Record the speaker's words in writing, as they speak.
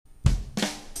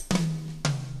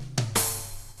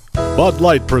Bud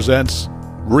Light presents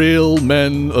Real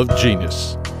Men of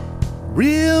Genius.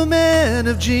 Real men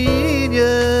of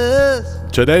genius.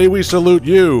 Today we salute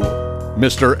you,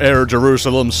 Mr. Air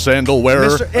Jerusalem sandal wearer.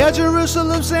 Mr. Air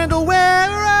Jerusalem sandal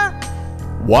wearer.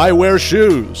 Why wear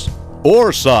shoes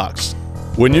or socks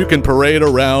when you can parade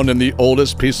around in the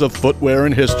oldest piece of footwear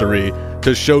in history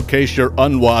to showcase your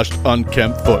unwashed,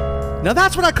 unkempt foot? Now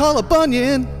that's what I call a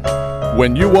bunion.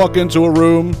 When you walk into a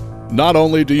room, not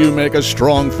only do you make a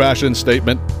strong fashion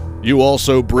statement, you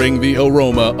also bring the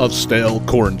aroma of stale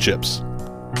corn chips.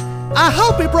 I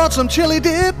hope he brought some chili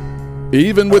dip.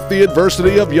 Even with the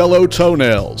adversity of yellow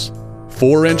toenails,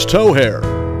 4-inch toe hair,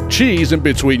 cheese in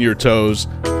between your toes,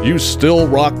 you still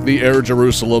rock the Air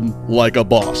Jerusalem like a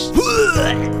boss.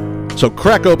 So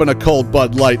crack open a cold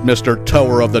Bud Light, Mr.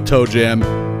 Tower of the Toe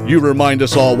Jam. You remind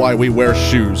us all why we wear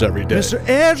shoes every day. Mr.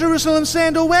 Air Jerusalem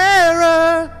sandal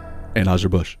wearer.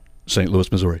 Anheuser-Busch, St.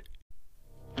 Louis, Missouri.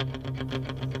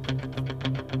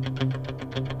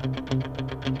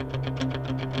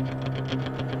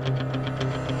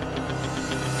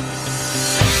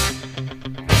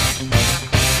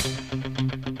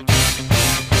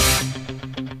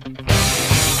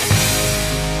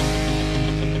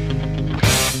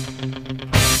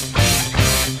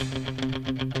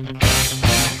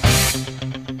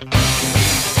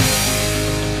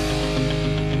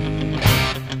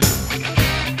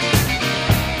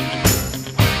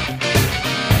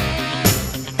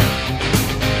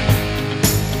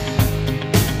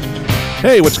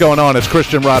 Hey, what's going on? It's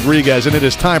Christian Rodriguez, and it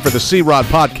is time for the C-Rod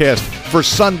Podcast for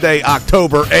Sunday,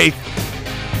 October 8th,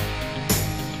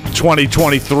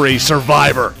 2023,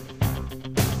 Survivor.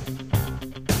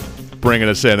 Bringing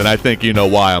us in, and I think you know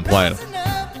why I'm playing it.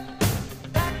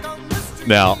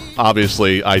 Now,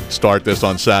 obviously, I start this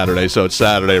on Saturday, so it's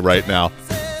Saturday right now.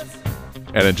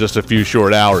 And in just a few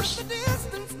short hours,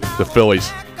 the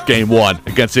Phillies, Game 1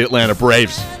 against the Atlanta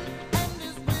Braves.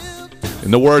 In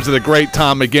the words of the great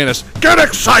Tom McGinnis, get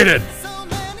excited!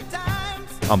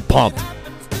 I'm pumped.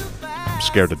 I'm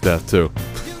scared to death, too.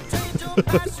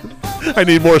 I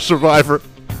need more Survivor.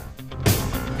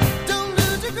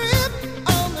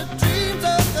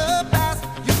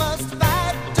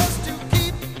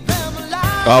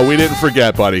 Oh, we didn't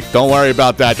forget, buddy. Don't worry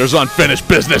about that. There's unfinished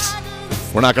business.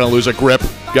 We're not going to lose a grip.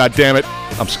 God damn it.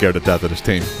 I'm scared to death of this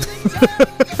team.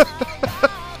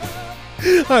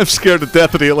 I'm scared to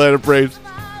death of the Atlanta Braves.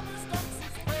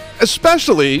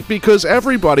 Especially because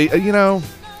everybody,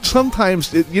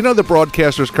 sometimes, the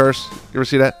broadcaster's curse? You ever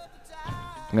see that?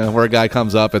 Where a guy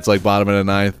comes up, it's like bottom of the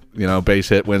ninth, base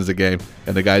hit, wins the game,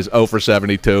 and the guy's 0 for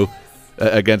 72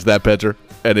 against that pitcher.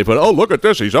 And they put, oh, look at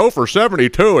this, he's 0 for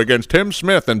 72 against Tim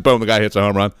Smith, and boom, the guy hits a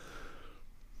home run.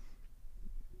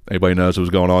 Anybody knows what was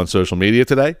going on social media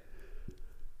today?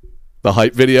 The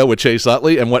hype video with Chase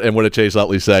Utley, and what did Chase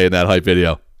Utley say in that hype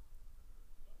video?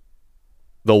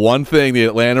 The one thing the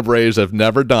Atlanta Braves have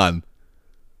never done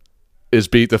is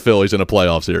beat the Phillies in a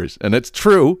playoff series. And it's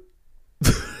true.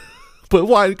 But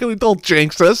why? Don't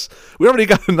jinx us. We already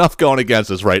got enough going against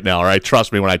us right now, all right?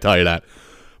 Trust me when I tell you that.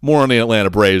 More on the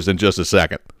Atlanta Braves in just a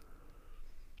second.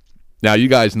 Now, you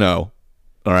guys know,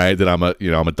 all right, that I'm a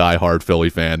diehard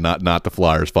Philly fan, not the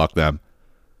Flyers. Fuck them.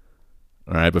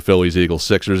 All right, but Phillies, Eagles,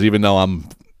 Sixers, even though I'm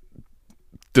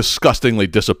disgustingly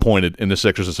disappointed in the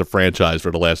Sixers as a franchise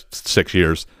for the last 6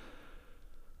 years.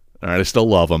 All right, I still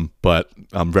love them, but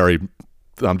I'm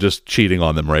just cheating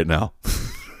on them right now.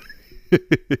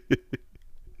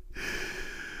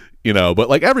 But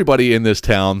like everybody in this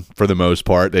town, for the most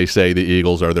part, they say the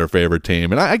Eagles are their favorite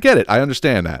team. And I get it. I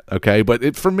understand that, okay?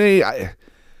 But for me,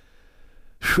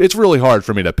 it's really hard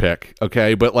for me to pick,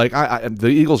 okay? But like the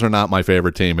Eagles are not my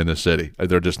favorite team in this city.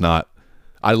 They're just not.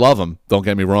 I love them, don't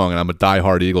get me wrong, and I'm a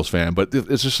diehard Eagles fan, but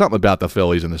it's just something about the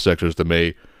Phillies and the Sixers to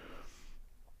me.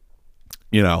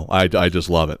 I just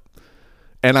love it.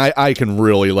 And I can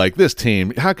really like this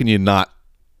team. How can you not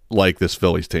like this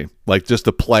Phillies team? Like just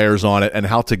the players on it and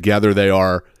how together they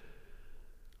are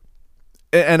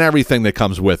and everything that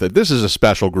comes with it. This is a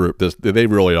special group. They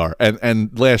really are.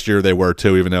 And last year they were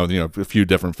too, even though, a few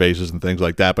different faces and things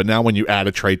like that. But now when you add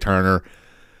a Trey Turner,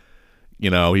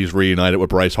 he's reunited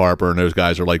with Bryce Harper, and those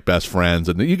guys are like best friends.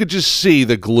 And you could just see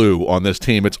the glue on this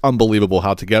team. It's unbelievable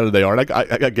how together they are.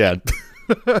 Again,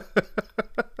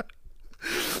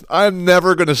 I'm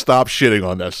never going to stop shitting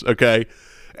on this, okay?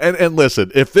 And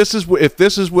listen, if this is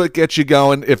what gets you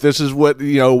going, if this is what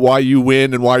why you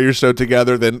win and why you're so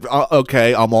together, then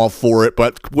okay, I'm all for it.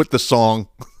 But with the song,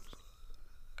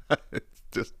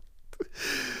 just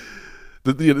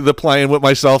the playing with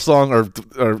myself song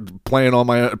or playing on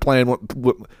my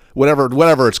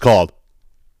whatever it's called.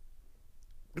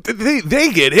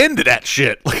 They get into that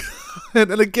shit.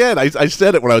 And again, I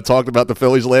said it when I talked about the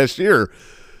Phillies last year.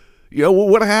 You know,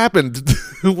 what happened?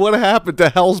 What happened to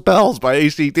Hell's Bells by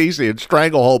AC/DC and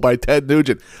Stranglehold by Ted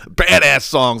Nugent? Badass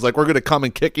songs like We're Gonna Come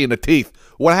and Kick You in the Teeth.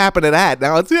 What happened to that?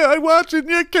 Now it's, I'm watching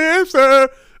your cancer.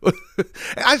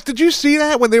 Did you see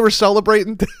that when they were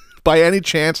celebrating by any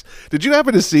chance? Did you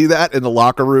happen to see that in the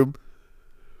locker room?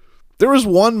 There was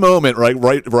one moment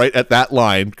right at that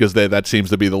line, because that seems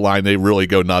to be the line they really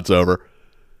go nuts over.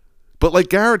 But like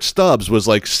Garrett Stubbs was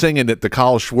like singing it to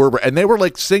Kyle Schwarber, and they were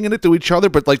like singing it to each other,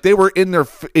 but like they were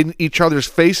in each other's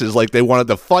faces, like they wanted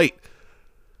to fight.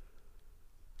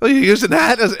 Are you using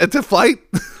that to fight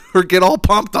or get all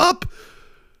pumped up?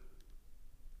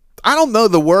 I don't know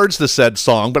the words to said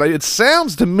song, but it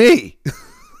sounds to me,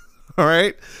 all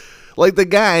right, like the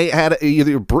guy had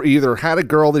either had a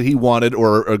girl that he wanted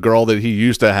or a girl that he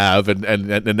used to have,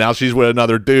 and now she's with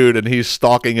another dude, and he's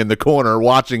stalking in the corner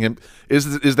watching him.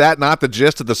 Is that not the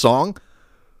gist of the song?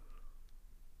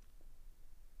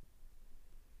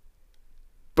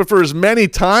 But for as many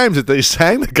times that they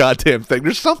sang the goddamn thing,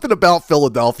 there's something about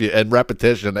Philadelphia and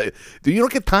repetition. You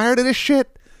don't get tired of this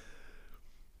shit?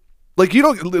 Like, you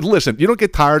don't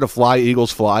get tired of Fly,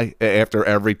 Eagles, Fly after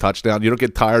every touchdown. You don't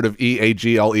get tired of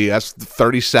EAGLES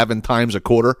 37 times a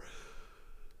quarter.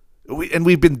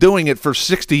 We've been doing it for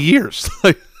 60 years.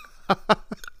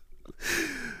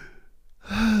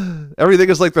 Everything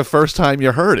is like the first time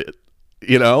you heard it.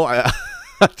 You know, I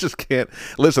just can't.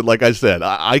 Listen, like I said,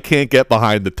 I can't get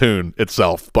behind the tune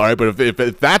itself. All right, but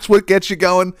if that's what gets you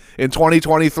going in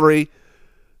 2023,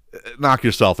 knock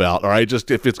yourself out, all right?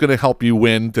 Just if it's going to help you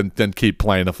win, then keep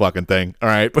playing the fucking thing, all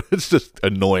right? But it's just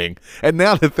annoying. And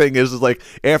now the thing is like,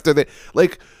 after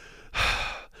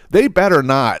they better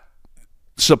not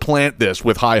supplant this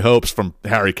with high hopes from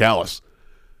Harry Kalas.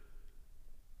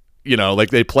 You know,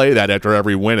 like they play that after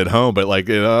every win at home, but like,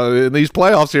 you know, in these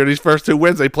playoffs here, these first two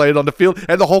wins, they played on the field,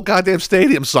 and the whole goddamn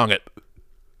stadium sung it.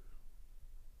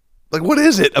 Like, what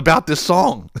is it about this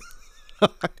song? I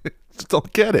just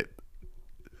don't get it.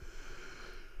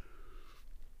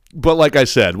 But like I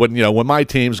said, when my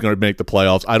team's going to make the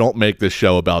playoffs, I don't make this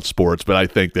show about sports, but I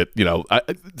think that, I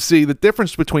see the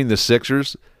difference between the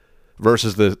Sixers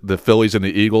versus the Phillies and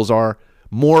the Eagles are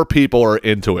more people are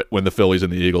into it when the Phillies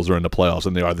and the Eagles are in the playoffs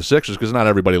than they are the Sixers, because not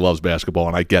everybody loves basketball,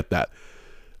 and I get that.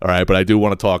 All right, but I do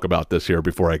want to talk about this here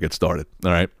before I get started.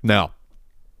 All right, now,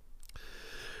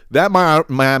 that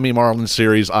Miami Marlins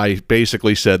series, I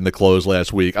basically said in the close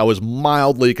last week, I was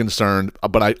mildly concerned,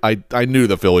 but I knew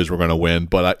the Phillies were going to win.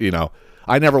 But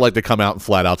I never like to come out and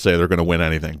flat out say they're going to win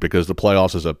anything, because the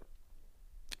playoffs is a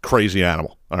crazy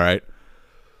animal. All right,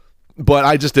 but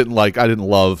I didn't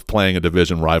love playing a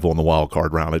division rival in the wild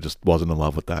card round. I just wasn't in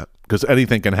love with that, because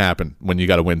anything can happen when you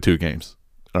got to win 2 games.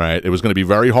 All right, it was going to be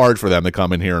very hard for them to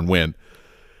come in here and win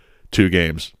 2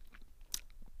 games.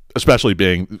 Especially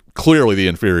being clearly the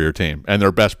inferior team, and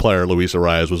their best player, Luis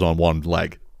Arias, was on one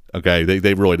leg. Okay,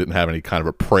 they really didn't have any kind of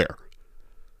a prayer.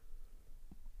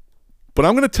 But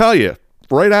I'm going to tell you,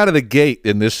 right out of the gate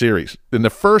in this series, in the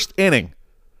first inning,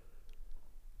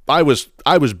 I was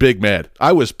big mad.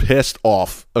 I was pissed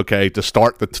off. Okay, to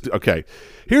start okay.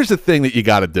 Here's the thing that you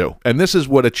got to do, and this is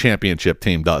what a championship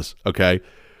team does. Okay.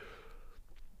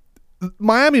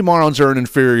 Miami Marlins are an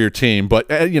inferior team,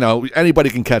 but anybody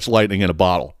can catch lightning in a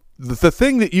bottle. The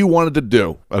thing that you wanted to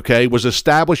do, okay, was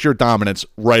establish your dominance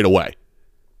right away.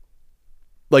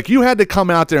 Like, you had to come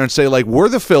out there and say, like, we're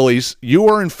the Phillies, you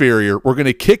are inferior, we're going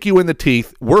to kick you in the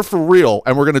teeth, we're for real,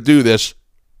 and we're going to do this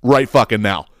right fucking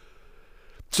now.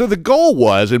 So the goal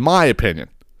was, in my opinion,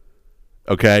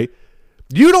 okay,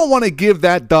 you don't want to give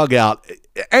that dugout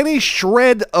any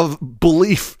shred of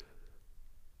belief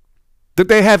that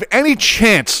they have any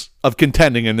chance of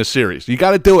contending in this series. You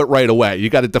got to do it right away. You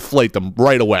got to deflate them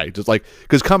right away. Just like,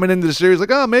 because coming into the series,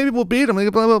 like, oh, maybe we'll beat them, blah,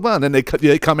 blah, blah. And then they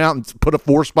come out and put a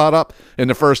 4 spot up in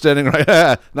the first inning,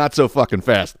 right? Not so fucking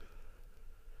fast.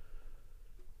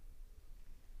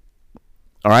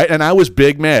 All right, and I was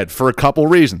big mad for a couple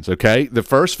reasons, okay? The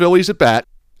first Phillies at bat,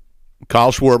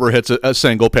 Kyle Schwarber hits a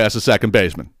single past the second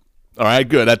baseman. All right,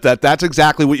 good. That's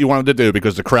exactly what you wanted to do,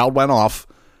 because the crowd went off.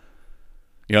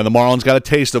 The Marlins got a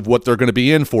taste of what they're going to be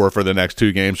in for the next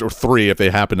 2 games, or 3 if they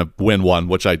happen to win one,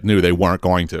 which I knew they weren't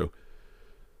going to.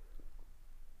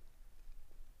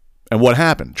 And what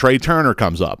happened? Trey Turner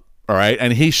comes up, all right,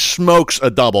 and he smokes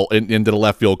a double into the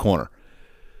left field corner.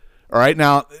 All right,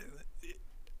 now,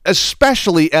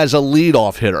 especially as a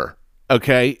leadoff hitter,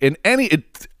 okay, in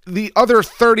the other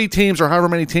 30 teams or however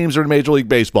many teams are in Major League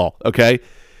Baseball, okay,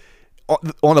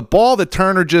 on a ball that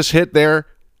Turner just hit there,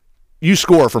 you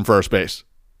score from first base.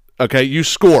 Okay, you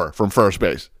score from first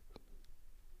base.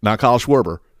 Not Kyle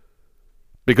Schwarber.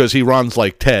 Because he runs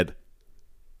like Ted.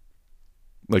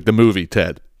 Like the movie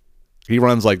Ted. He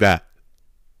runs like that.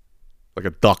 Like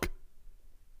a duck.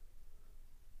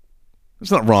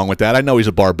 There's nothing wrong with that. I know he's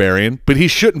a barbarian, but he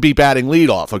shouldn't be batting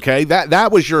leadoff, okay?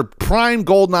 That was your prime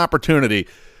golden opportunity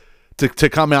to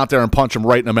come out there and punch him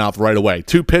right in the mouth right away.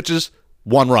 2 pitches,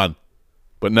 1 run.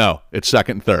 But no, it's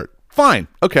second and third. Fine,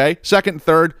 okay. Second and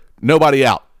third, nobody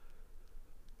out.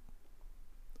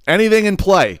 Anything in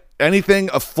play, anything,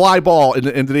 a fly ball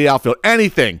into the outfield,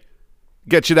 anything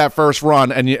gets you that first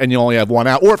run and you only have 1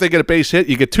 out. Or if they get a base hit,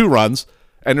 you get 2 runs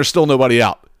and there's still nobody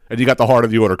out. And you got the heart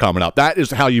of the order coming out. That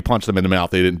is how you punch them in the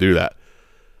mouth. They didn't do that.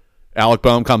 Alec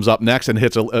Boehm comes up next and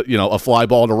hits a fly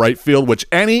ball to right field, which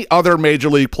any other major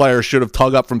league player should have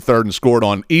tugged up from third and scored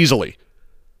on easily.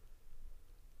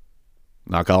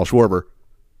 Not Kyle Schwarber.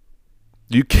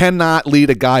 You cannot lead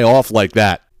a guy off like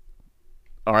that.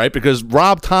 All right, because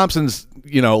Rob Thompson's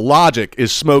logic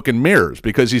is smoke and mirrors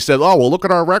because he said, "Oh well, look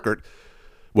at our record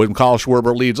when Kyle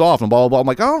Schwarber leads off and blah blah blah." I'm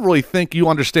like, I don't really think you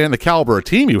understand the caliber of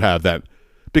team you have then.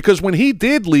 Because when he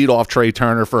did lead off Trey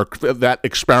Turner for that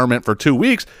experiment for 2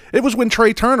 weeks, it was when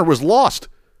Trey Turner was lost.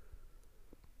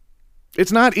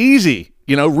 It's not easy,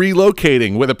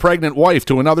 relocating with a pregnant wife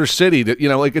to another city. That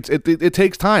it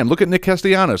takes time. Look at Nick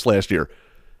Castellanos last year.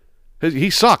 He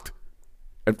sucked.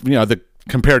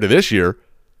 Compared to this year,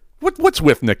 what's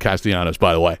with Nick Castellanos,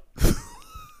 by the way?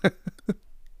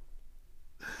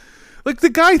 Like,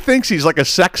 the guy thinks he's like a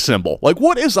sex symbol. Like,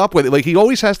 what is up with it? Like, he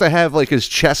always has to have, like, his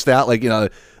chest out. Like,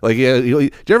 do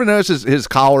you ever notice his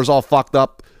collar's all fucked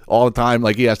up all the time?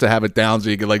 Like, he has to have it down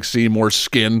so you can, like, see more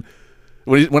skin.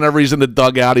 Whenever he's in the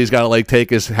dugout, he's got to, like,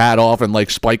 take his hat off and, like,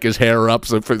 spike his hair up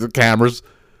for the cameras.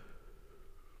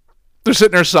 They're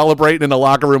sitting there celebrating in the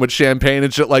locker room with champagne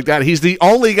and shit like that. He's the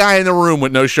only guy in the room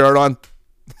with no shirt on.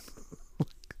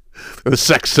 The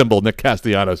sex symbol, Nick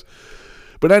Castellanos.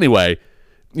 But anyway,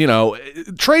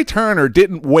 Trey Turner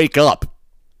didn't wake up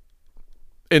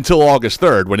until August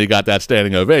 3rd when he got that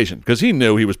standing ovation because he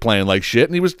knew he was playing like shit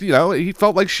and he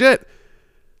felt like shit.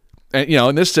 And,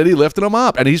 and this city lifted him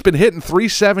up and he's been hitting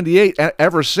 378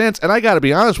 ever since. And I got to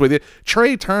be honest with you,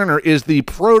 Trey Turner is the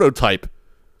prototype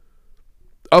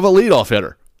of a leadoff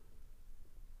hitter.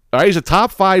 All right, he's a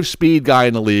top 5 speed guy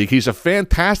in the league. He's a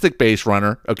fantastic base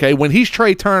runner. Okay, when he's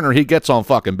Trey Turner, he gets on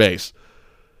fucking base.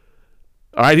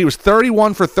 All right, he was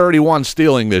 31 for 31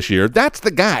 stealing this year. That's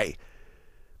the guy.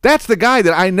 That's the guy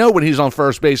that I know when he's on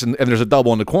first base and there's a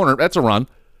double in the corner. That's a run.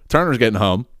 Turner's getting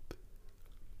home.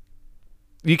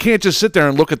 You can't just sit there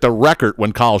and look at the record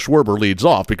when Kyle Schwarber leads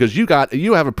off because you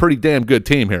have a pretty damn good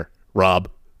team here, Rob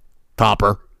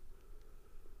Topper.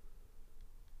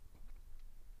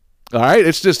 All right,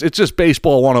 it's just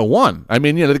baseball 101. I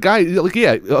mean, the guy,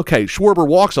 okay, Schwarber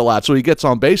walks a lot, so he gets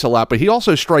on base a lot, but he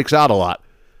also strikes out a lot.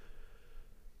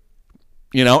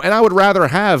 And I would rather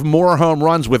have more home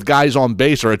runs with guys on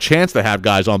base or a chance to have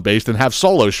guys on base than have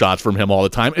solo shots from him all the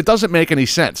time. It doesn't make any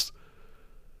sense.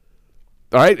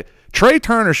 All right, Trey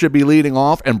Turner should be leading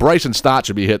off, and Bryson Stott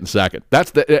should be hitting second.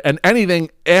 And anything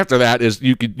after that is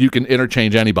you can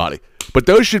interchange anybody, but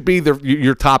those should be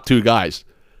your top 2 guys.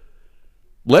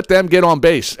 Let them get on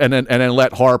base, and then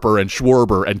let Harper and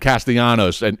Schwarber and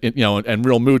Castellanos and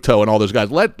Real Muto and all those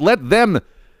guys let them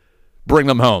bring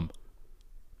them home.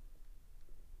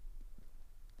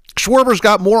 Schwarber's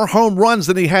got more home runs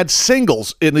than he had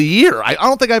singles in the year. I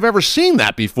don't think I've ever seen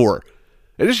that before.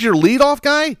 Is this your leadoff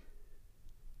guy?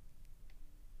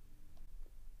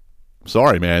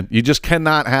 Sorry, man. You just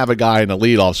cannot have a guy in a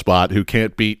leadoff spot who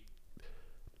can't beat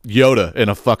Yoda in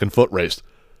a fucking foot race.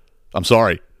 I'm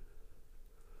sorry.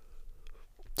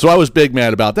 So I was big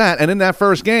mad about that. And in that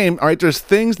first game, all right, there's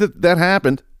things that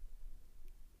happened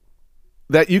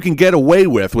that you can get away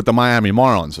with the Miami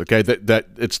Marlins, okay? That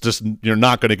it's just you're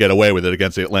not going to get away with it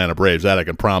against the Atlanta Braves. That I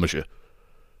can promise you.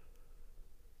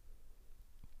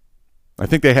 I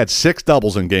think they had 6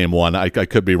 doubles in game 1. I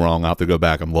could be wrong. I'll have to go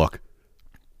back and look.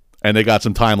 And they got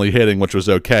some timely hitting, which was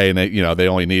okay, and they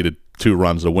only needed 2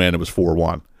 runs to win. It was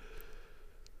 4-1.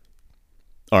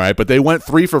 All right, but they went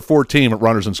 3 for 14 with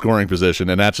runners in scoring position,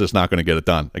 and that's just not going to get it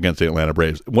done against the Atlanta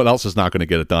Braves. What else is not going to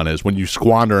get it done is when you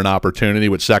squander an opportunity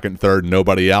with second, third, and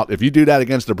nobody out. If you do that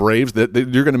against the Braves,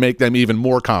 you're going to make them even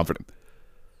more confident.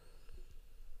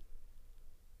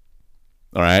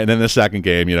 All right, and then the second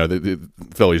game, the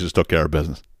Phillies just took care of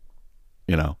business.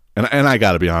 And I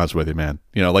got to be honest with you, man.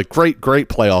 Like great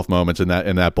playoff moments in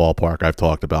that ballpark I've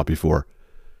talked about before.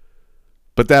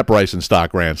 But that Bryson Stott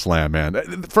grand slam,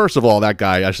 man. First of all, that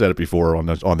guy, I said it before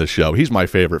on this show, he's my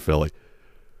favorite Philly.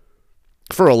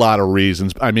 for a lot of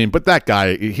reasons. I mean, but that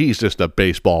guy, he's just a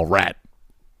baseball rat.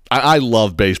 I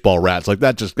love baseball rats. Like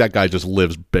that guy just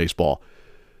lives baseball.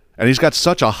 And he's got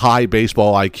such a high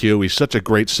baseball IQ. He's such a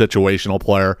great situational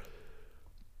player.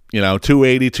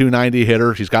 280, 290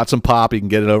 hitter. He's got some pop. He can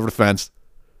get it over the fence.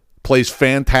 Plays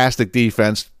fantastic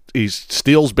defense. He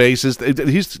steals bases.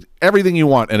 He's everything you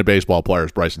want in a baseball player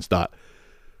is Bryson Stott.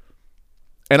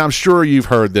 And I'm sure you've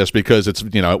heard this because it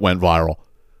went viral.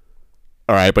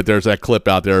 All right, but there's that clip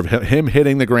out there of him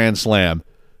hitting the grand slam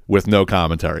with no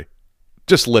commentary.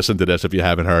 Just listen to this if you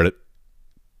haven't heard it.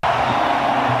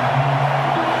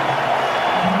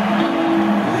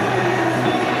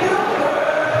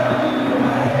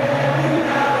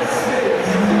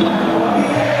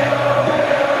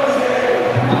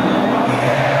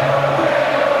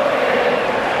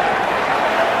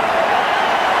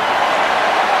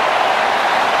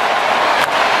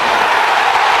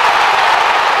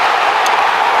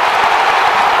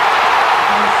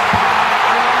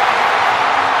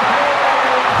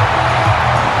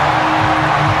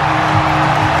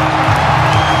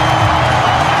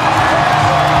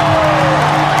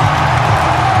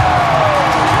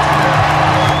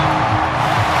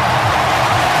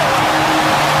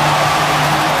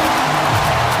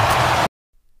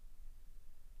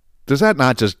 Does that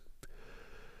not just,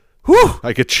 whew,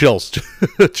 I get chills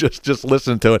just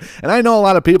listening to it. And I know a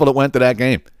lot of people that went to that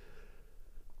game.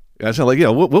 And I said, like,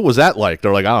 what was that like?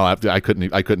 They're like, I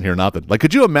couldn't hear nothing. Like,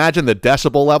 could you imagine the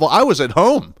decibel level? I was at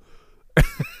home,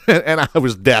 and I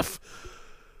was deaf.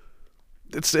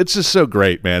 It's just so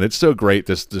great, man. It's so great,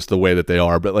 just the way that they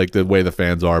are, but like the way the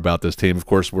fans are about this team. Of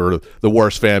course, we're the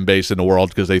worst fan base in the world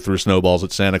because they threw snowballs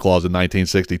at Santa Claus in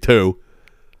 1962.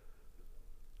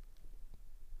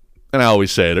 And I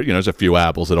always say that, there's a few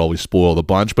apples that always spoil the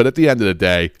bunch. But at the end of the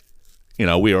day,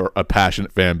 we are a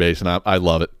passionate fan base, and I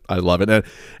love it. I love it.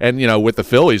 And with the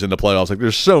Phillies in the playoffs, like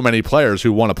there's so many players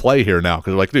who want to play here now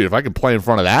because, like, dude, if I can play in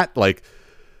front of that, like,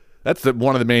 that's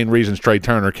one of the main reasons Trey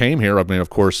Turner came here. I mean, of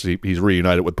course, he's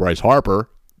reunited with Bryce Harper.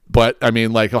 But, I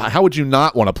mean, like, how would you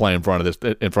not want to play in front of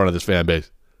this fan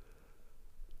base?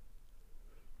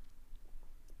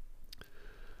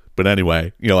 But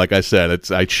anyway, like I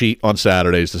said, I cheat on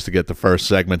Saturdays just to get the first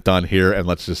segment done here, and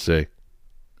let's just see.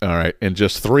 All right, in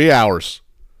just 3 hours,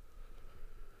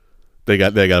 they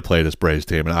got to play this Braves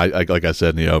team, and I like I said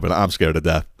in the open, I'm scared to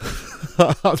death.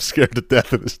 I'm scared to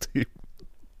death of this team.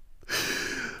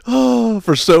 Oh,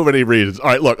 for so many reasons. All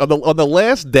right, look, on the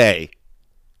last day,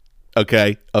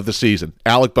 okay, of the season,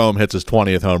 Alec Boehm hits his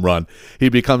 20th home run. He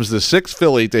becomes the 6th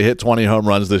Philly to hit 20 home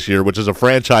runs this year, which is a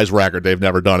franchise record. They've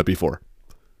never done it before.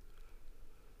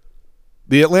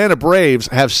 The Atlanta Braves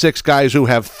have 6 guys who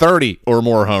have 30 or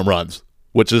more home runs,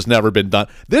 which has never been done.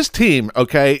 This team,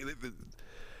 okay,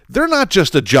 they're not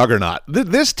just a juggernaut.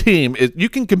 This team, you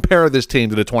can compare this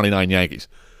team to the 29 Yankees.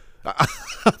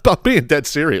 I'm being dead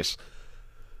serious.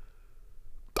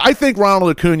 I think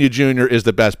Ronald Acuna Jr. is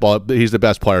the best he's the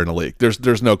best player in the league.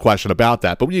 There's no question about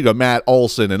that. But when you go Matt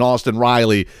Olson and Austin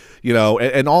Riley,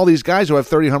 and all these guys who have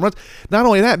 30 home runs, not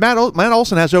only that, Matt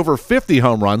Olson has over 50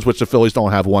 home runs, which the Phillies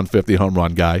don't have one 50 home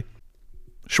run guy.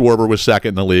 Schwarber was second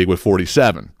in the league with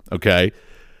 47, okay?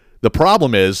 The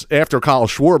problem is, after Kyle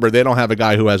Schwarber, they don't have a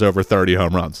guy who has over 30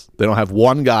 home runs. They don't have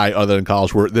one guy other than Kyle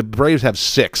Schwarber. The Braves have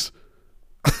 6.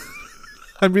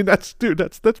 I mean, that's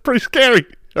pretty scary,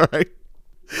 all right?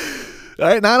 All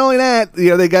right, not only that,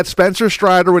 they got Spencer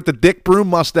Strider with the Dick Broom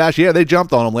mustache. Yeah, they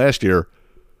jumped on him last year.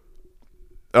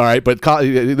 All right, but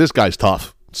this guy's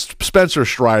tough. Spencer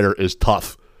Strider is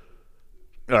tough.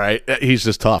 All right, he's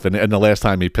just tough. And the last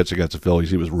time he pitched against the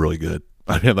Phillies, he was really good.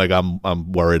 I mean, like,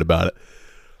 I'm worried about it.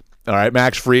 All right,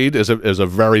 Max Fried is a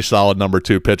very solid number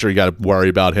 2 pitcher. You got to worry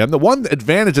about him. The one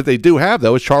advantage that they do have,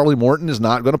 though, is Charlie Morton is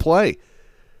not going to play.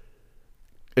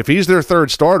 If he's their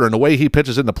third starter and the way he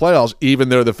pitches in the playoffs, even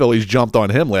though the Phillies jumped on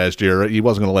him last year, he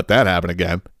wasn't going to let that happen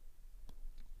again.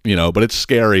 But it's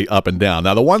scary up and down.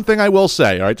 Now, the one thing I will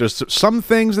say, all right, there's some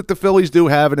things that the Phillies do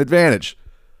have an advantage.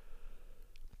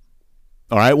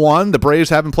 All right, one, the Braves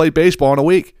haven't played baseball in a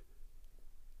week.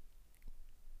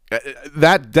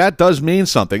 That does mean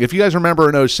something. If you guys remember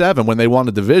in 2007 when they won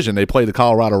the division, they played the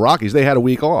Colorado Rockies, they had a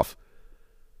week off.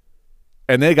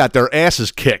 And they got their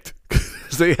asses kicked.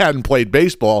 They hadn't played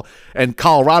baseball, and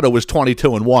Colorado was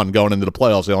 22-1 going into the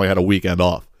playoffs. They only had a weekend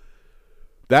off.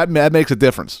 That makes a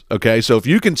difference. Okay, so if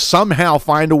you can somehow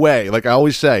find a way, like I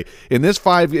always say, in this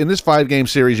 5-game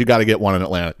series, you got to get one in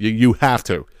Atlanta. You have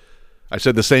to. I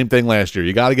said the same thing last year.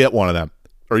 You got to get one of them,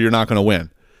 or you're not going to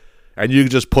win. And you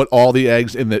just put all the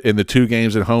eggs in the 2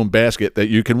 games at home basket that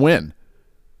you can win.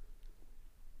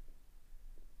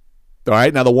 All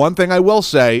right. Now the one thing I will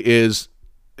say is,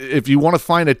 if you want to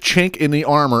find a chink in the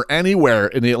armor anywhere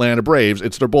in the Atlanta Braves,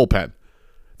 it's their bullpen.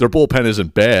 Their bullpen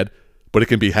isn't bad, but it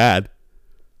can be had.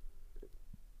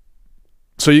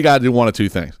 So you got to do one of two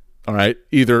things, all right?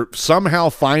 Either somehow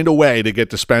find a way to get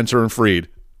to Spencer and Fried,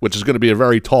 which is going to be a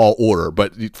very tall order,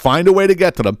 but you find a way to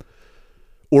get to them,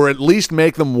 or at least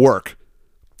make them work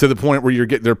to the point where you're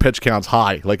getting their pitch counts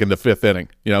high, like in the fifth inning.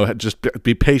 You know, just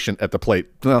be patient at the plate.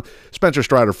 Well, Spencer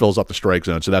Strider fills up the strike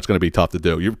zone, so that's going to be tough to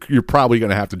do. You're probably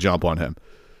going to have to jump on him.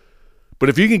 But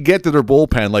if you can get to their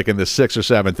bullpen like in the sixth or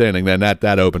seventh inning, then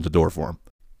that opens the door for them.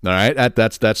 All right,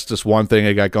 that's just one thing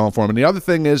they got going for them. And the other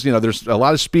thing is, you know, there's a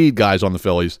lot of speed guys on the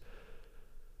Phillies.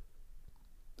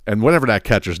 And whatever that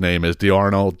catcher's name is,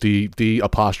 D-Arnold,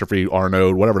 D-apostrophe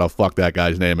Arnold, whatever the fuck that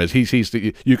guy's name is,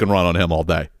 you can run on him all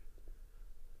day.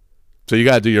 So you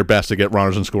got to do your best to get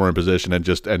runners in scoring position and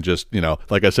just you know,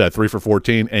 like I said, 3 for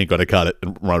 14 ain't going to cut it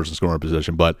in runners in scoring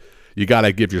position, but you got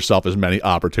to give yourself as many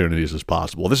opportunities as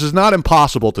possible. This is not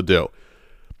impossible to do.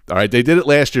 All right, they did it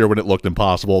last year when it looked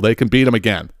impossible. They can beat them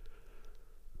again.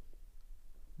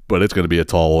 But it's going to be a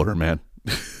tall order, man.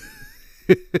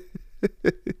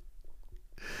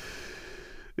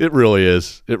 It really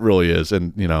is. It really is.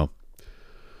 And, you know,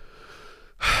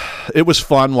 it was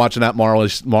fun watching that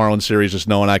Marlins series, just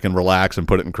knowing I can relax and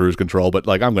put it in cruise control. But,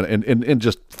 like, I'm going to, in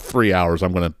just 3 hours,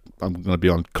 I'm going to be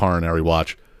on coronary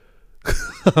watch.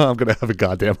 I'm going to have a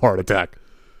goddamn heart attack.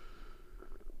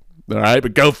 All right,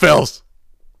 but go Phils.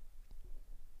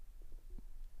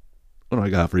 What do I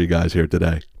got for you guys here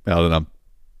today? Now that I'm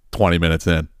 20 minutes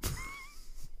in.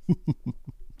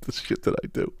 The shit that I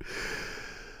do.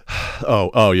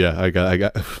 Oh yeah, I got I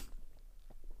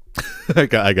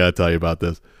got to tell you about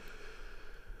this.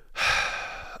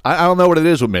 I don't know what it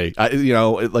is with me.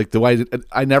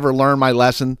 I never learn my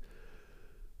lesson.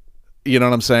 You know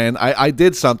what I'm saying? I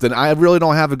did something. I really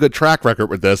don't have a good track record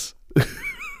with this.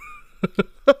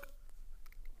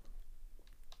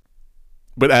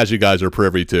 But as you guys are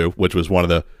privy to, which was one of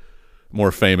the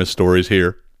more famous stories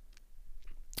here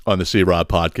on the C-Rod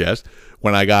podcast,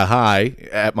 when I got high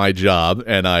at my job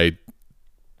and I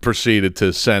proceeded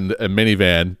to send a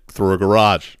minivan through a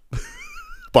garage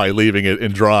by leaving it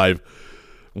in drive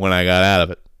when I got out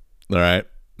of it. All right.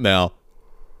 Now,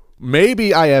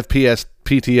 maybe I have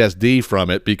PTSD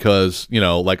from it because, you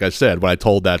know, like I said, when I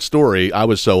told that story, I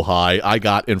was so high, I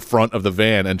got in front of the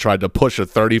van and tried to push a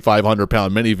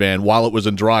 3,500-pound minivan while it was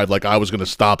in drive like I was going to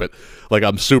stop it, like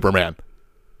I'm Superman.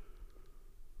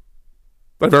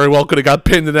 I very well could have got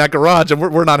pinned in that garage, and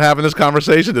we're not having this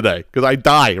conversation today because I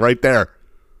die right there.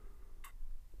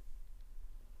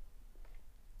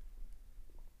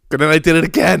 And then I did it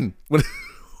again when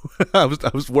I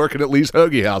was working at Lee's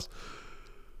Hoagie House.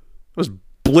 I was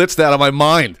blitzed out of my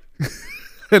mind.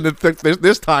 And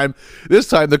this time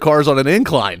the car's on an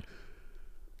incline.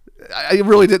 I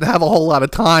really didn't have a whole lot of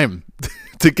time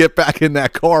to get back in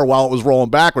that car while it was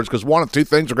rolling backwards because one of two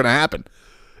things were going to happen.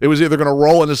 It was either going to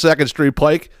roll into Second Street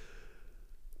Pike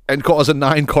and cause a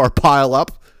 9-car pileup,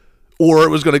 or it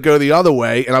was going to go the other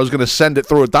way, and I was going to send it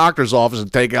through a doctor's office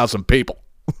and take out some people.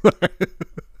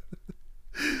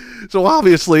 So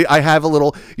obviously I have a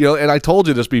little, you know, and I told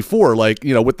you this before, like,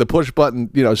 you know, with the push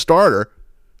button, you know, starter.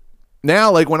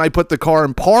 Now, like when I put the car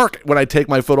in park, when I take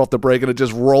my foot off the brake and it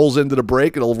just rolls into the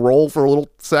brake, it'll roll for a little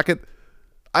second.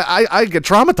 I get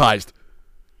traumatized.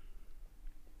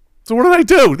 So what did I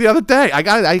do the other day? I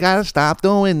gotta stop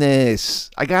doing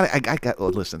this.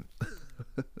 Listen.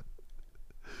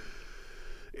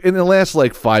 In the last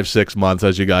like 5-6 months,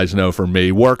 as you guys know, for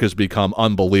me, work has become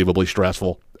unbelievably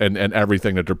stressful, and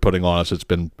everything that they're putting on us, it's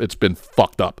been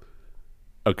fucked up.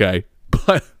 Okay,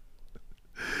 but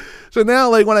so now,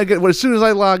 like as soon as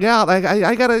I log out,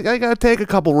 I gotta take a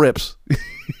couple rips,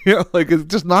 you know, like it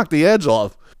just knock the edge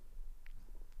off,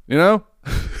 you know.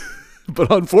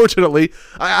 But unfortunately,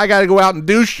 I got to go out and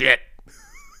do shit.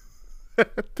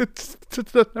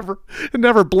 It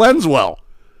never blends well.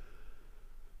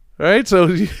 All right,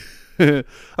 so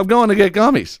I'm going to get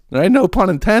gummies. All right, no pun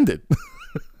intended.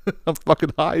 I'm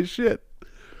fucking high as shit.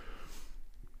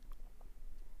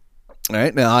 All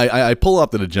right, now I pull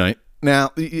up to the joint.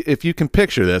 Now, if you can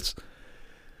picture this,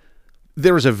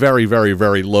 there was a very, very,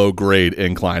 very low grade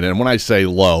incline. And when I say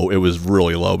low, it was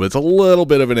really low, but it's a little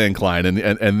bit of an incline.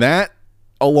 And that,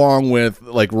 along with,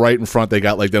 like, right in front, they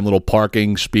got, like, them little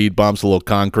parking speed bumps, the little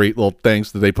concrete little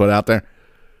things that they put out there.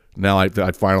 Now I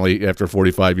finally, after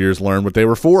 45 years, learned what they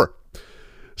were for.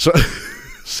 So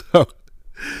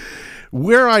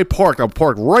where I parked, I'm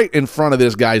parked right in front of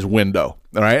this guy's window.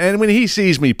 All right, and when he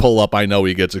sees me pull up, I know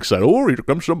he gets excited. Oh, here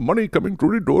comes some money coming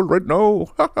through the door right now.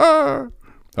 Ha ha.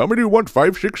 How many do you want?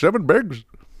 5, 6, 7 bags.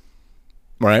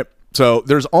 All right. So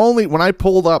there's only, when I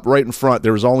pulled up right in front,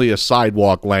 there was only a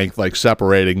sidewalk length like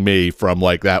separating me from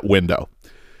like that window.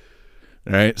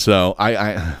 All right, so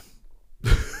I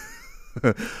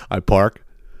I park,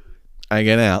 I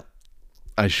get out,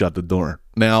 I shut the door.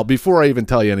 Now, before I even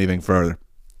tell you anything further,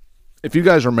 if you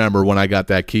guys remember when I got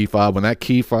that key fob, when I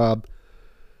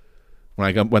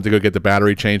went to go get the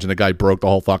battery changed and the guy broke the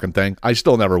whole fucking thing, I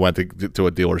still never went to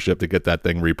a dealership to get that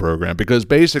thing reprogrammed, because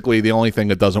basically the only thing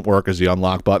that doesn't work is the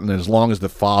unlock button, and as long as the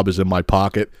fob is in my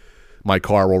pocket, my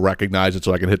car will recognize it,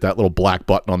 so I can hit that little black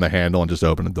button on the handle and just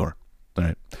open the door. All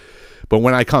right. But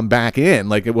when I come back in,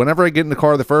 like whenever I get in the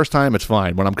car the first time, it's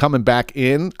fine. When I'm coming back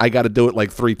in, I got to do it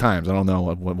like 3 times. I don't know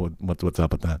what's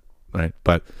up with that, right?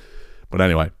 But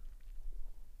anyway,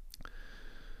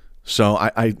 so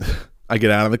I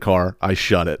get out of the car, I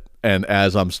shut it, and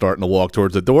as I'm starting to walk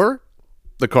towards the door,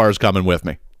 the car's coming with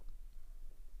me.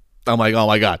 I'm like, oh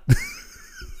my God. Oh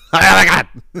my God.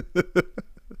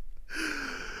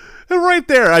 And right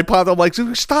there, I popped up like,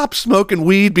 stop smoking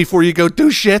weed before you go do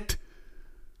shit.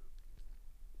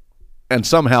 And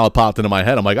somehow it popped into my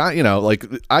head. I'm like,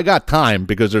 I got time,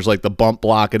 because there's like the bump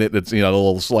block in it. It's, a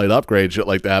little slight upgrade, shit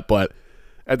like that. But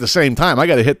at the same time, I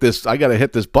got to hit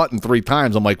this button 3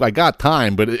 times. I'm like, I got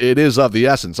time, but it is of the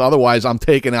essence. Otherwise, I'm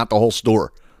taking out the whole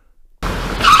store.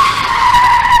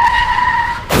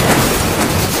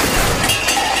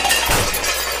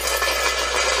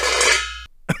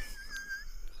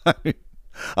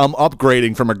 I'm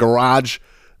upgrading from a garage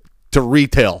to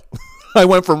retail. I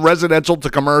went from residential to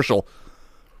commercial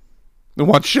in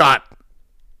one shot.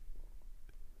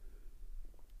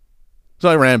 So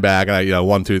I ran back, and I,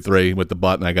 1, 2, 3 with the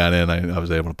button. I got in. I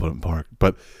was able to put it in park.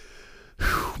 But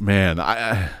whew, man,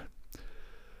 I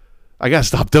gotta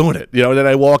stop doing it. Then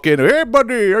I walk in. Hey,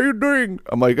 buddy, how you doing?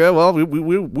 I'm like, well,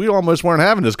 we almost weren't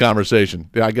having this conversation.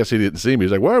 Yeah, I guess he didn't see me.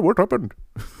 He's like, what happened?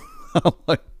 I'm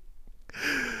like,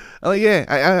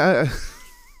 yeah,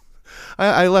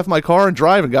 I left my car and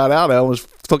drive and got out. I almost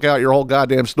took out your whole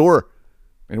goddamn store.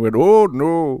 And he went, oh,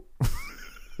 no.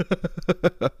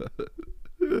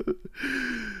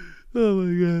 Oh,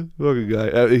 my God. Fucking guy.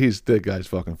 That guy's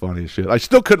fucking funny as shit. I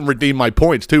still couldn't redeem my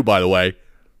points, too, by the way.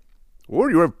 Oh,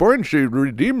 you have points. You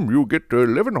redeem. You get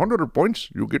 1,100 points.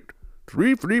 You get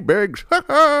 3 free bags. Ha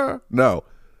ha. No.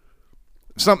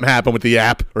 Something happened with the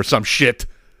app or some shit.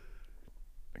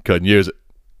 I couldn't use it.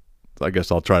 So I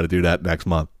guess I'll try to do that next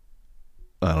month.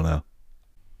 I don't know.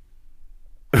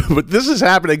 But this is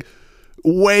happening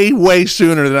way, way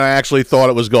sooner than I actually thought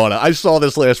it was going to. I saw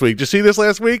this last week. Did you see this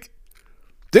last week?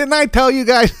 Didn't I tell you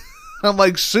guys? I'm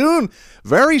like, soon,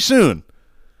 very soon.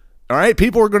 All right,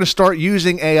 people are going to start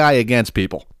using AI against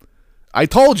people. I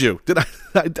told you. Did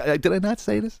I not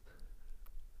say this?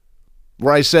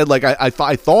 Where I said, like, I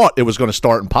thought it was going to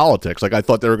start in politics. Like, I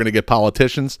thought they were going to get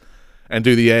politicians and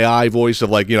do the AI voice of,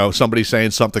 like, somebody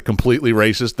saying something completely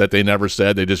racist that they never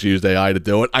said. They just used AI to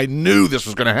do it. I knew this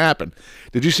was going to happen.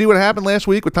 Did you see what happened last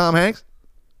week with Tom Hanks?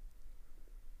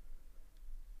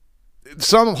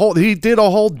 He did a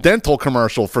whole dental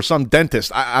commercial for some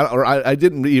dentist. I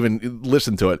didn't even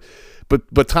listen to it.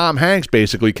 But Tom Hanks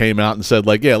basically came out and said,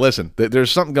 like, yeah, listen,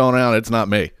 there's something going on. It's not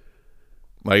me.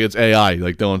 Like, it's AI,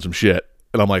 like, doing some shit.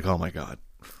 And I'm like, oh, my God.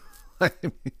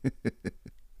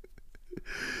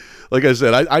 Like I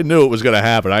said, I knew it was going to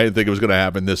happen. I didn't think it was going to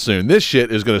happen this soon. This shit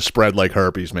is going to spread like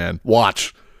herpes, man.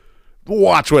 Watch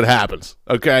what happens,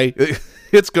 okay?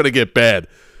 It's going to get bad.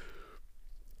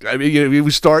 I mean,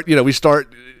 we start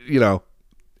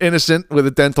innocent with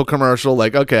a dental commercial.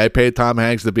 Like, okay, I paid Tom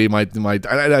Hanks to be my.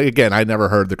 Again, I never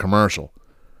heard the commercial,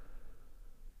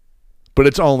 but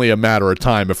it's only a matter of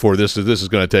time before this is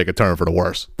going to take a turn for the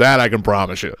worse. That I can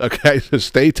promise you. Okay, so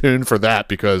stay tuned for that,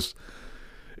 because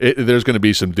there's going to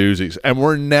be some doozies, and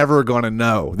we're never going to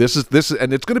know. This is,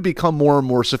 and it's going to become more and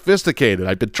more sophisticated.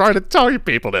 I've been trying to tell you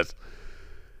people this.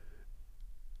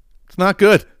 It's not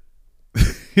good.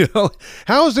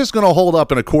 How is this going to hold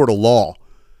up in a court of law?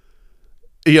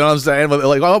 You know what I'm saying?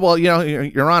 Like, oh, well,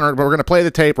 Your Honor, we're going to play the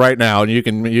tape right now, and you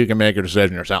can make your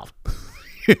decision yourself.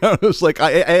 It's like,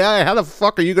 AI, how the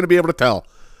fuck are you going to be able to tell?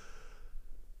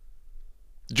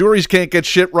 Juries can't get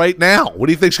shit right now. What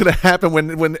do you think's going to happen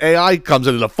when AI comes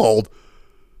into the fold?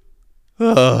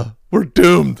 We're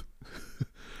doomed.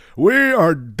 We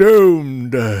are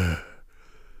doomed.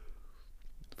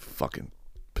 Fucking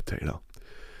potato.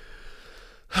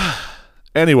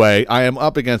 Anyway, I am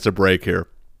up against a break here.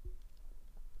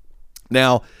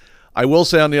 Now, I will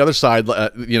say on the other side,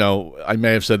 I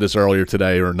may have said this earlier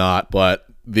today or not, but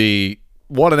the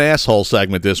What an Asshole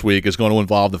segment this week is going to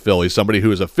involve the Phillies, somebody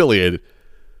who is affiliated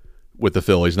with the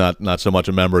Phillies, not so much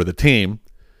a member of the team.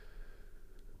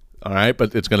 All right,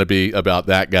 but it's going to be about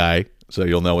that guy, so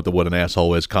you'll know what an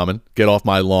asshole is coming. Get off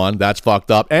my lawn. That's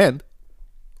fucked up. And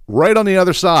right on the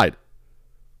other side,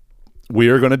 we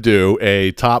are going to do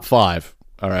a top 5.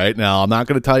 All right, now I'm not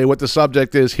going to tell you what the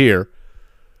subject is here.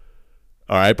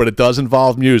 All right, but it does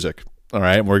involve music. All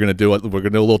right, and we're going to do a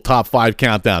little top 5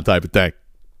 countdown type of thing.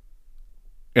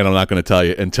 And I'm not going to tell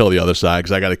you until the other side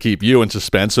because I got to keep you in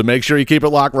suspense. So make sure you keep it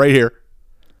locked right here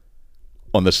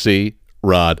on the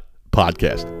C-Rod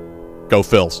Podcast. Go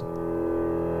Phils.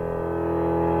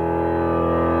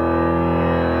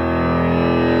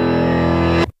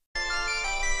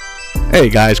 Hey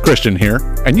guys, Christian here.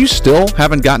 And you still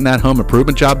haven't gotten that home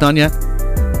improvement job done yet?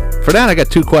 For that, I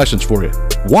got 2 questions for you.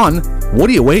 1, what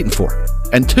are you waiting for?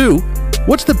 And 2,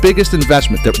 what's the biggest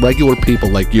investment that regular people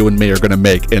like you and me are going to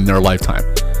make in their lifetime?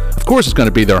 Of course, it's going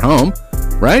to be their home,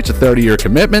 right? It's a 30-year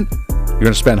commitment. You're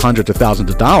going to spend hundreds of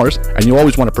thousands of dollars, and you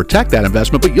always want to protect that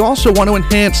investment, but you also want to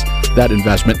enhance that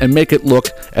investment and make it look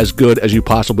as good as you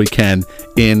possibly can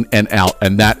in and out,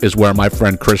 and that is where my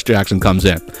friend Chris Jackson comes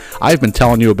in. I've been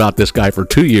telling you about this guy for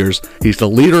 2 years. He's the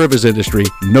leader of his industry.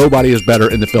 Nobody is better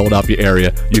in the Philadelphia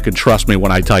area. You can trust me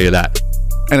when I tell you that.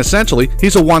 And essentially,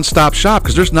 he's a one-stop shop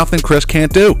because there's nothing Chris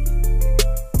can't do.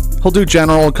 He'll do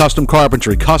general and custom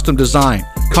carpentry, custom design,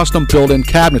 custom built-in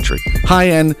cabinetry,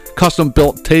 high-end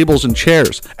custom-built tables and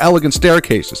chairs, elegant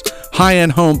staircases,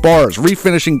 high-end home bars,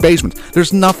 refinishing basements.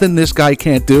 There's nothing this guy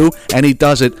can't do, and he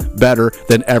does it better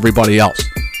than everybody else.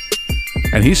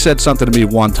 And he said something to me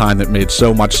one time that made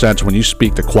so much sense when you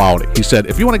speak to quality. He said,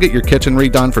 if you want to get your kitchen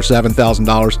redone for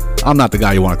 $7,000, I'm not the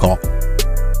guy you want to call.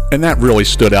 And that really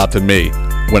stood out to me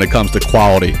when it comes to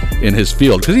quality in his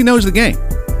field, because he knows the game.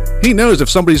 He knows if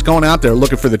somebody's going out there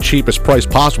looking for the cheapest price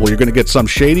possible, you're going to get some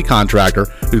shady contractor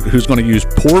who's going to use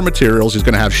poor materials, he's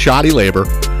going to have shoddy labor,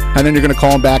 and then you're going to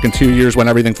call him back in 2 years when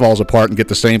everything falls apart and get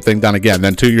the same thing done again.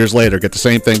 Then 2 years later, get the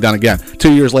same thing done again.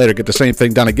 2 years later, get the same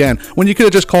thing done again, when you could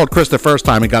have just called Chris the first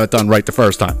time and got it done right the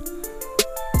first time.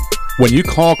 When you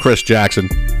call Chris Jackson,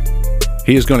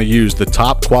 he is going to use the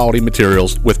top quality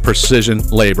materials with precision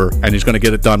labor, and he's going to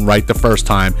get it done right the first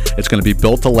time. It's going to be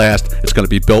built to last. It's going to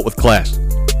be built with class.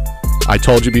 I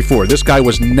told you before, this guy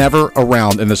was never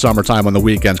around in the summertime on the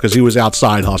weekends because he was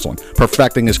outside hustling,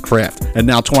 perfecting his craft. And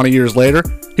now 20 years later,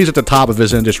 he's at the top of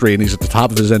his industry, and he's at the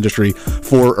top of his industry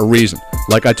for a reason.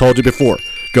 Like I told you before,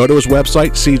 go to his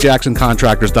website,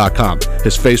 cjacksoncontractors.com.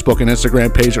 His Facebook and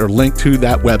Instagram page are linked to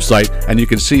that website, and you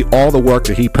can see all the work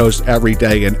that he posts every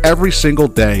day. And every single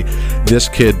day, this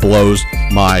kid blows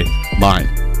my mind.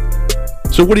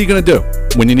 So what are you going to do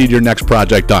when you need your next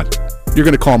project done? You're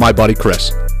going to call my buddy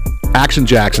Chris. Action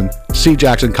Jackson, C.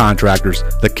 Jackson Contractors,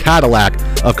 the Cadillac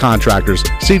of contractors,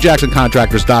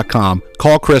 cjacksoncontractors.com.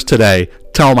 Call Chris today.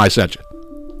 Tell him I sent you.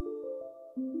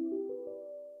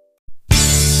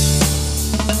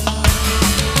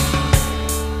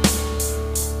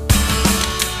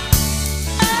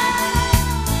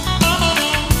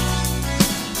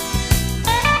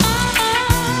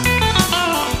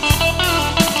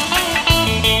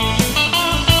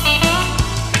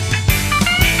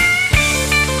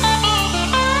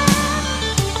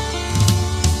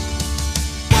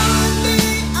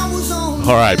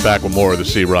 All right, back with more of the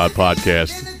C-Rod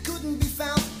Podcast.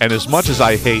 And as much as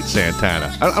I hate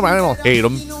Santana, I don't hate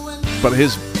him, but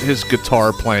his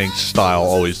guitar playing style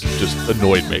always just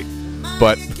annoyed me.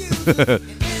 But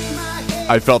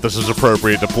I felt this was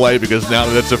appropriate to play because now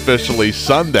that it's officially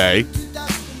Sunday,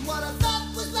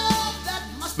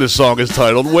 this song is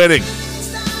titled Winning.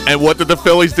 And what did the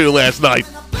Phillies do last night?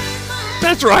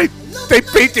 That's right. They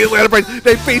beat the Atlanta Braves.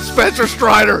 They beat Spencer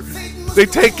Strider. They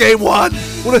take game 1.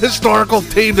 What a historical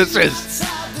team this is.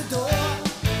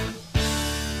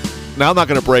 Now, I'm not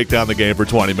going to break down the game for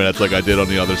 20 minutes like I did on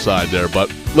the other side there,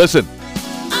 but listen.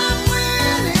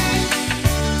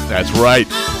 That's right.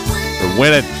 They're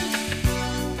winning.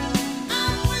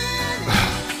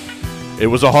 It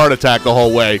was a heart attack the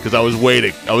whole way because I was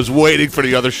waiting. I was waiting for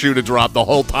the other shoe to drop the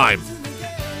whole time.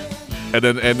 And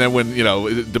then when,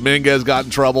 Dominguez got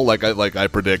in trouble like I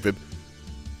predicted,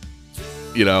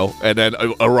 and then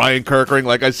Ryan Kirkering,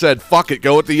 like I said, fuck it,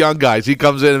 go with the young guys. He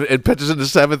comes in and pitches in the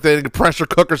 7th inning, a pressure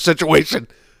cooker situation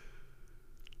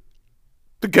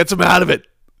that gets him out of it.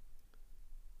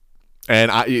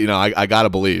 And I gotta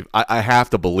believe, I have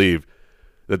to believe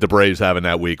that the Braves having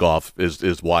that week off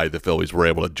is why the Phillies were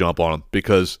able to jump on them,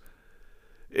 because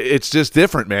it's just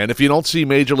different, man. If you don't see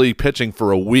Major League pitching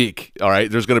for a week, all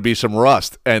right, there's going to be some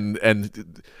rust. And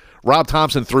Rob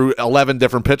Thompson threw 11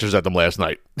 different pitchers at them last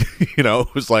night.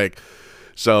 It was like,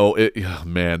 so,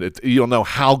 you don't know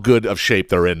how good of shape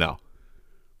they're in now.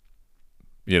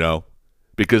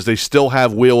 because they still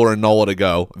have Wheeler and Nola to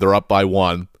go. They're up by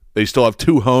 1. They still have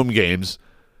 2 home games.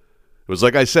 It was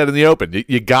like I said in the open.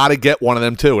 You got to get one of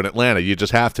them, too, in Atlanta. You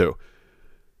just have to.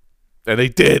 And they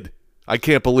did. I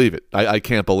can't believe it. I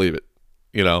can't believe it.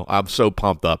 You know, I'm so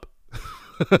pumped up.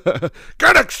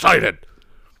 Get excited!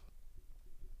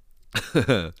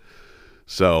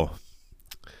 So,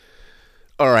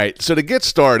 all right. So to get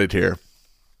started here,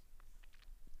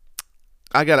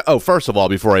 I got to, first of all,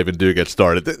 before I even do get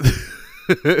started,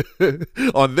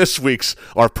 on this week's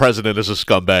Our President is a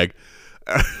Scumbag.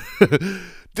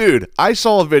 Dude, I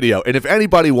saw a video, and if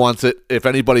anybody wants it, if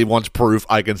anybody wants proof,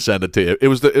 I can send it to you.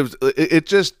 It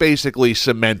just basically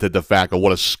cemented the fact of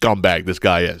what a scumbag this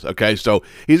guy is, okay? So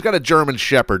he's got a German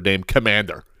Shepherd named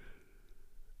Commander.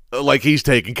 Like he's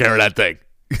taking care of that thing.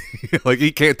 Like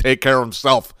he can't take care of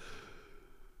himself.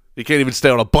 He can't even stay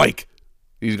on a bike.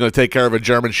 He's going to take care of a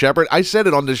German Shepherd. I said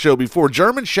it on this show before.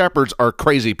 German Shepherds are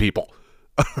crazy people.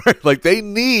 Like they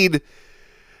need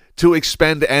to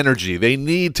expend energy. They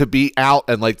need to be out,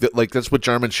 and like that's what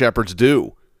German Shepherds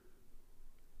do.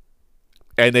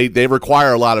 And they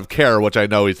require a lot of care, which I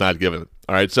know he's not giving it.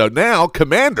 All right, so now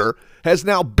Commander has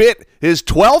now bit his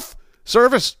 12th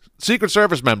Secret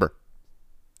Service member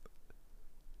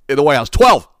in the White House.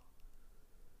 12.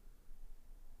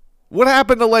 What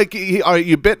happened to like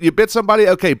you bit somebody?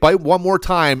 Okay, bite one more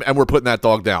time, and we're putting that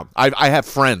dog down. I have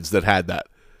friends that had that.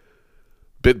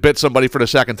 Bit somebody for the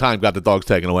second time, got the dogs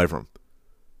taken away from him.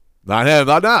 Not him,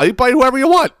 not now. You bite whoever you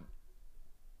want.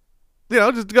 You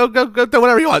know, just go do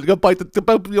whatever you want. You want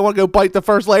to go bite the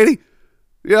first lady?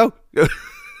 You know,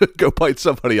 go bite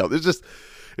somebody else. It's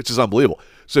just unbelievable.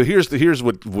 So here's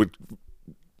what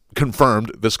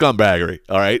confirmed the scumbaggery.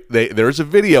 All right, there's a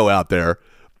video out there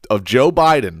of Joe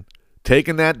Biden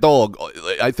taking that dog.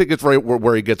 I think it's right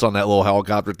where he gets on that little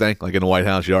helicopter thing, like in the White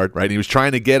House yard, right? He was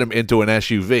trying to get him into an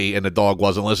SUV, and the dog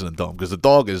wasn't listening to him because the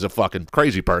dog is a fucking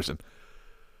crazy person.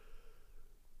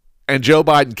 And Joe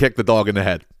Biden kicked the dog in the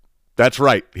head. That's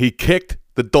right. He kicked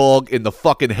the dog in the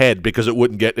fucking head because it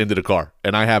wouldn't get into the car.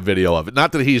 And I have video of it.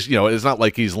 Not that he's, it's not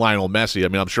like he's Lionel Messi. I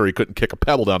mean, I'm sure he couldn't kick a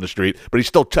pebble down the street, but he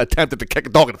still attempted to kick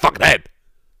a dog in the fucking head.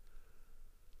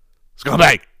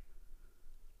 Scumbag.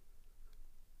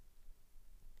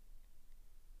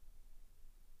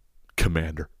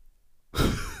 Commander.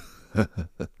 All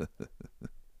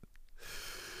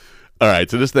right,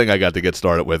 so this thing I got to get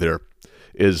started with here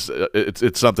is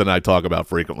it's something I talk about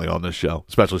frequently on this show,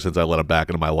 especially since I let him back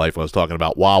into my life when I was talking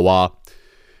about Wawa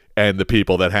and the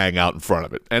people that hang out in front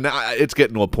of it. And it's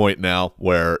getting to a point now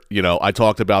where, I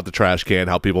talked about the trash can,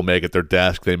 how people make it their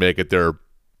desk, they make it their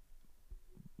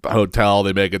hotel,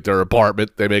 they make it their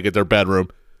apartment, they make it their bedroom,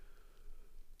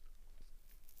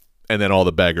 and then all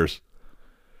the beggars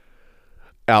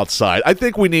outside. I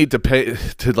think we need to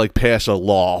pass a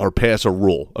law or pass a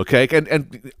rule, okay?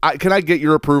 And can I get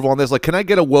your approval on this? Like, can I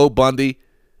get a Whoa Bundy?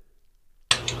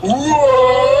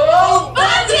 Whoa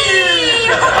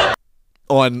Bundy!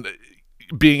 On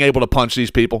being able to punch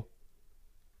these people?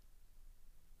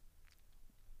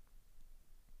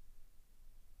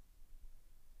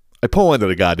 I pull into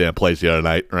the goddamn place the other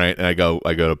night, right? And I go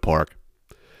to park.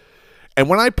 And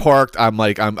when I parked,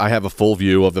 I have a full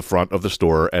view of the front of the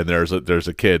store, and there's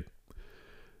a kid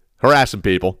harassing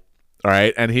people, all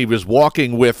right? And he was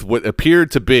walking with what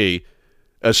appeared to be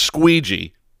a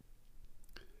squeegee.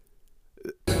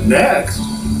 Next,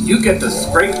 you get to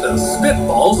scrape the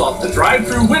spitballs off the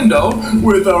drive-thru window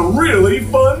with a really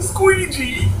fun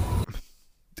squeegee.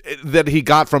 That he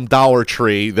got from Dollar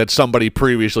Tree that somebody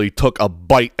previously took a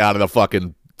bite out of the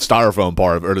fucking styrofoam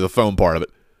part of it, or the foam part of it.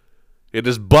 It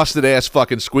is busted ass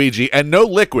fucking squeegee and no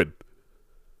liquid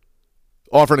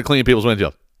offering to clean people's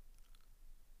windshield.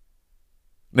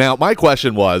 Now, my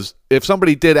question was, if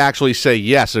somebody did actually say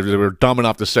yes, if they were dumb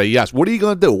enough to say yes, what are you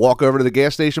going to do? Walk over to the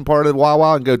gas station part of the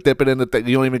Wawa and go dip it in the thing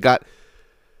you don't even got?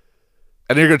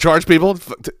 And you're going to charge people?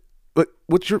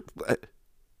 What's your...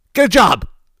 Get a job.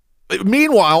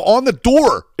 Meanwhile, on the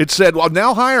door, it said, well,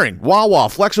 now hiring, Wawa,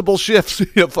 flexible shifts,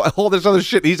 all this other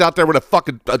shit. He's out there with a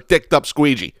fucking dicked up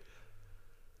squeegee.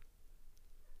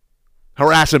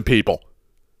 Harassing people.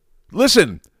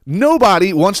 Listen,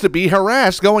 nobody wants to be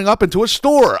harassed going up into a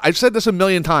store. I've said this a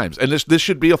million times, and this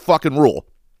should be a fucking rule.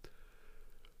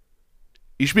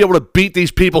 You should be able to beat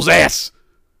these people's ass.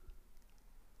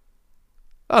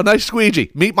 Oh, nice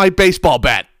squeegee. Meet my baseball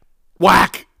bat.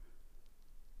 Whack.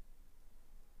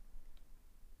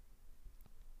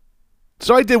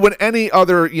 So I did what any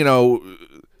other,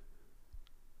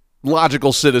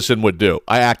 logical citizen would do.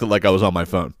 I acted like I was on my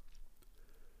phone.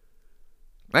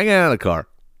 I get out of the car.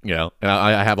 You know, and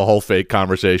I have a whole fake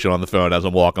conversation on the phone as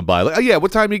I'm walking by. Like, oh, yeah,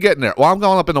 what time are you getting there? Well, I'm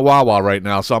going up in the Wawa right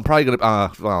now, so I'm probably going to,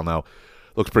 I don't know.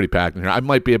 Looks pretty packed in here. I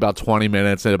might be about 20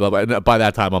 minutes, and by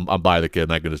that time, I'm by the kid,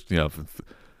 and I can just, you know,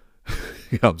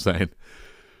 you know what I'm saying?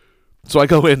 So I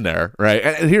go in there, right?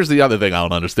 And here's the other thing I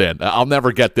don't understand. I'll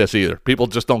never get this either. People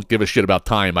just don't give a shit about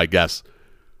time, I guess.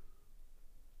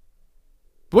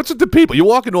 What's it to people? You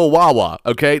walk into a Wawa,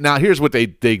 okay? Now, here's what they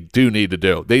do need to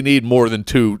do. They need more than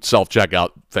 2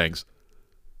 self-checkout things.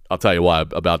 I'll tell you why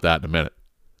about that in a minute.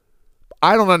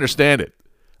 I don't understand it.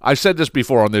 I've said this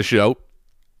before on this show.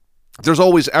 There's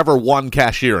always ever one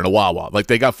cashier in a Wawa. Like,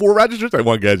 they got 4 registers, they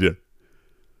one cashier.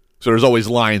 So there's always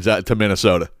lines to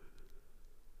Minnesota.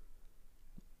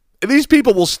 And these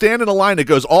people will stand in a line that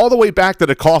goes all the way back to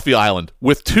the coffee island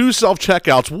with 2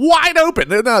 self-checkouts wide open.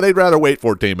 No, they'd rather wait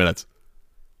 14 minutes.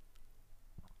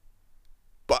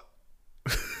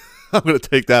 I'm going to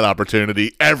take that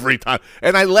opportunity every time.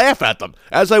 And I laugh at them.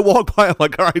 As I walk by, I'm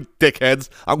like, all right, dickheads,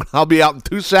 I'll be out in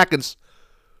 2 seconds.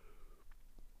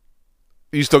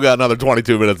 You still got another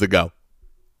 22 minutes to go.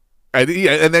 And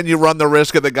then you run the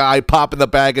risk of the guy popping the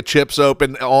bag of chips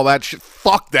open, all that shit.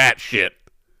 Fuck that shit.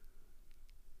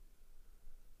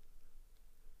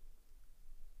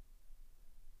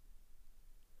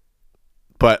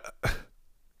 But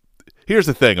here's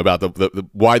the thing about the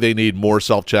why they need more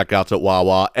self-checkouts at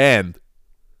Wawa and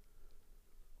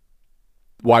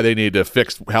why they need to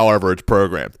fix however it's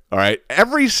programmed. All right?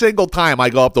 Every single time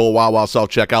I go up to a Wawa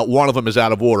self-checkout, one of them is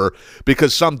out of order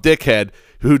because some dickhead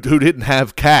who didn't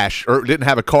have cash or didn't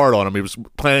have a card on him, he was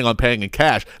planning on paying in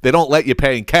cash. They don't let you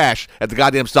pay in cash at the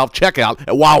goddamn self-checkout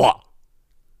at Wawa.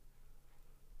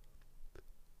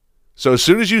 So as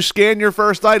soon as you scan your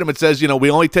first item, it says, you know,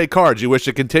 we only take cards. You wish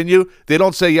to continue? They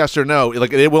don't say yes or no. Like,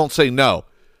 they won't say no.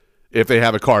 If they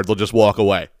have a card, they'll just walk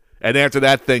away. And after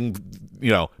that thing,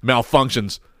 you know,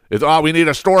 malfunctions, it's, oh, we need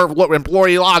a store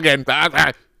employee login.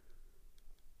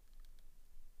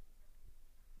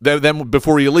 Then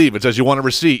before you leave, it says you want a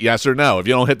receipt, yes or no. If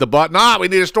you don't hit the button, we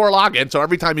need a store login. So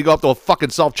every time you go up to a fucking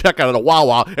self-checkout at a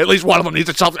Wawa, at least one of them needs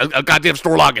a goddamn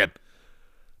store login.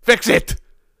 Fix it.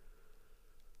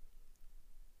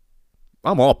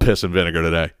 I'm all piss and vinegar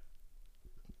today.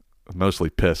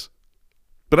 Mostly piss.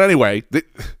 But anyway,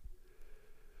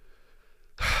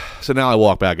 so now I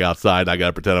walk back outside, and I got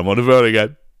to pretend I'm on the phone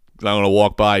again. I'm going to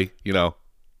walk by, you know,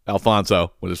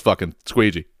 Alfonso with his fucking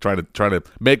squeegee, trying to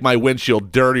make my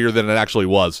windshield dirtier than it actually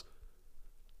was.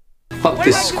 Fuck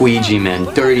this squeegee,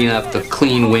 man. Dirtying up the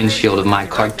clean windshield of my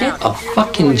car. Get a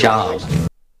fucking job.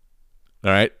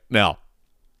 All right, now.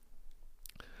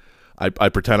 I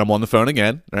pretend I'm on the phone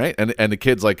again, right? And the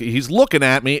kid's like, he's looking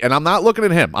at me, and I'm not looking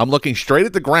at him. I'm looking straight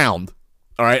at the ground,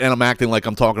 all right? And I'm acting like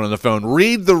I'm talking on the phone.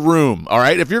 Read the room, all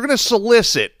right? If you're going to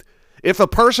solicit, if a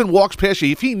person walks past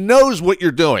you, if he knows what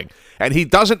you're doing, and he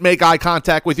doesn't make eye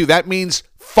contact with you, that means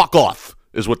fuck off,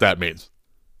 is what that means.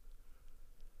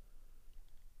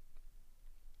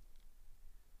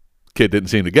 Kid didn't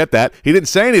seem to get that. He didn't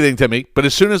say anything to me, but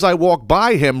as soon as I walked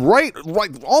by him, right,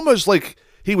 almost like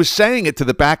he was saying it to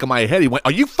the back of my head. He went,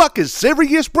 "Are you fucking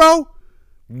serious, bro?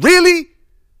 Really?"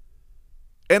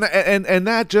 And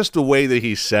that, just the way that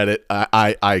he said it,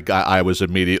 I was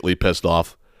immediately pissed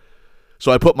off.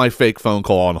 So I put my fake phone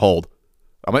call on hold.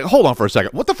 I'm like, hold on for a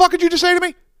second. What the fuck did you just say to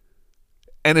me?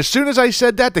 And as soon as I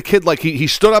said that, the kid, like, he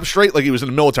stood up straight like he was in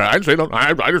the military. I didn't say nothing.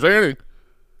 I didn't say anything.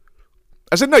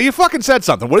 I said, no, you fucking said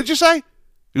something. What did you say?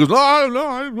 He goes, no,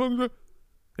 I didn't. Yeah,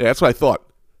 that's what I thought.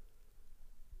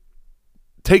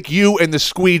 Take you and the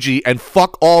squeegee and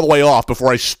fuck all the way off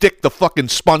before I stick the fucking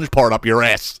sponge part up your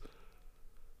ass.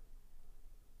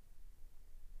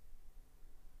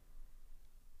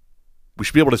 We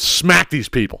should be able to smack these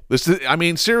people.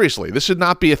 Seriously, this should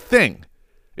not be a thing.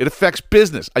 It affects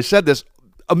business. I said this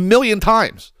 1,000,000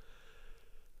 times.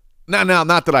 Now,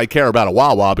 not that I care about a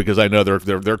Wawa because I know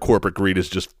their corporate greed is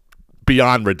just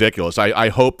beyond ridiculous. I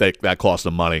hope that costs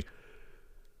them money.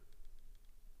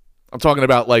 I'm talking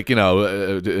about, like, you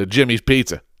know, Jimmy's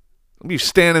Pizza. You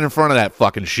standing in front of that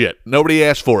fucking shit. Nobody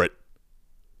asked for it.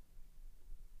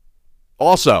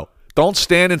 Also, don't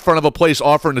stand in front of a place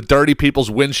offering to dirty people's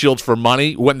windshields for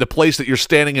money when the place that you're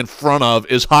standing in front of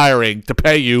is hiring to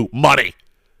pay you money.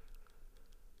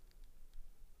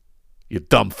 You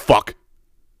dumb fuck.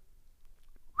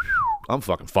 I'm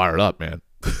fucking fired up, man.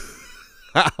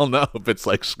 I don't know if it's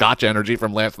like Scotch energy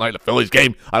from last night, the Phillies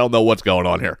game. I don't know what's going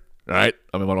on here. All right?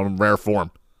 I'm in rare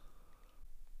form.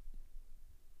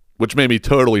 Which made me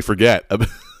totally forget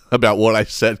about what I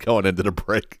said going into the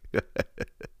break.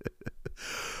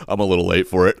 I'm a little late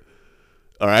for it.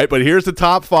 All right? But here's the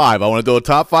top 5. I want to do a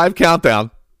top 5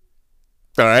 countdown.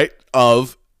 All right?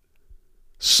 Of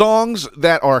Songs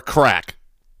that are crack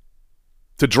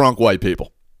to drunk white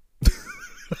people.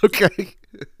 Okay?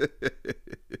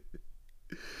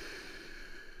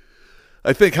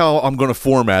 I think how I'm going to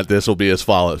format this will be as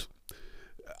follows.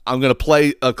 I'm going to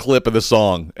play a clip of the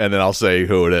song, and then I'll say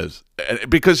who it is.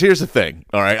 Because here's the thing,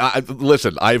 all right?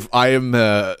 Listen, I am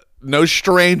no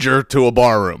stranger to a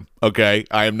bar room, okay?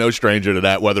 I am no stranger to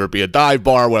that, whether it be a dive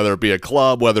bar, whether it be a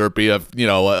club, whether it be a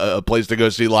place to go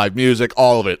see live music,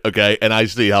 all of it, okay? And I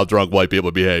see how drunk white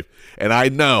people behave. And I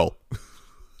know,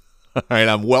 all right,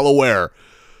 I'm well aware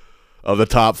of the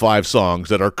top 5 songs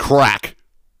that are crack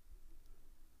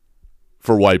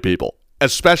for white people,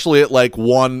 especially at like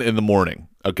 1 in the morning.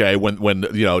 Okay, when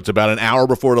it's about an hour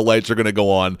before the lights are going to go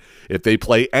on. If they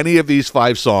play any of these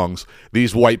 5 songs,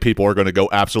 these white people are going to go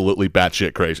absolutely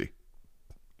batshit crazy.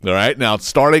 All right, now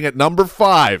starting at number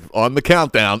 5 on the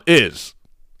countdown is.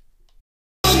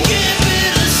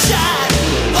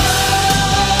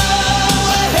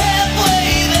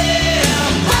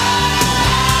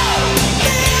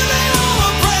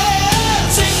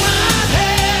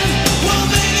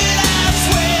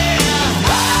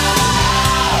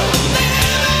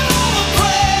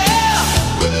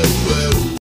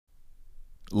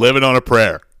 Living on a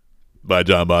Prayer by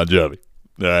John Bon Jovi.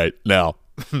 All right, now,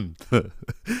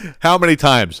 how many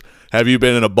times have you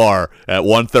been in a bar at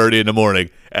 1:30 in the morning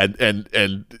and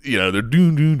they're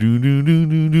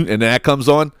do, and that comes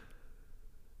on?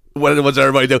 What's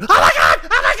everybody do? Oh my God,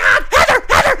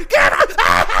 Heather, get up!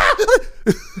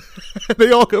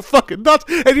 They all go fucking nuts.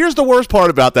 And here's the worst part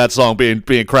about that song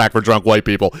being crack for drunk white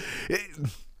people.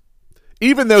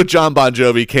 Even though John Bon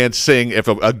Jovi can't sing if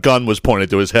a gun was pointed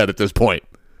to his head at this point.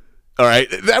 All right,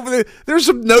 there's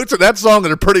some notes in that song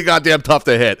that are pretty goddamn tough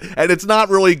to hit, and it's not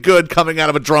really good coming out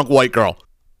of a drunk white girl,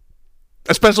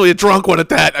 especially a drunk one at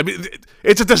that. I mean,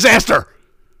 it's a disaster.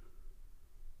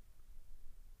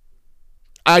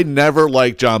 I never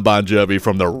liked John Bon Jovi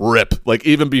from the rip, like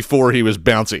even before he was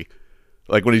bouncy,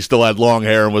 like when he still had long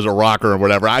hair and was a rocker or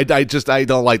whatever. I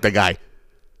don't like the guy.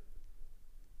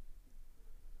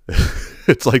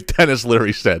 It's like Dennis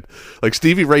Leary said. Like,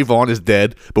 Stevie Ray Vaughan is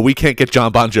dead, but we can't get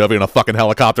John Bon Jovi in a fucking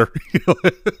helicopter.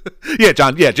 Yeah,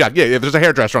 John. Yeah, if there's a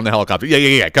hairdresser on the helicopter.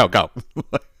 Yeah. Go.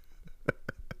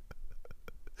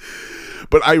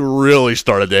 But I really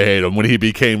started to hate him when he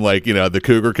became like, the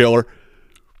cougar killer.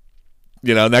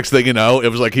 Next thing you know, it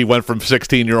was like he went from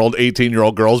 16-year-old,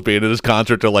 18-year-old girls being at his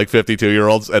concert to like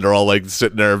 52-year-olds, and they're all like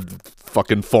sitting there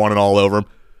fucking fawning all over him.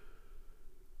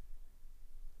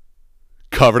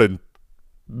 Covered in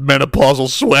menopausal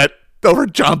sweat over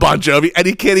John Bon Jovi, and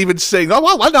he can't even sing. Oh,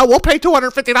 well, no, we'll pay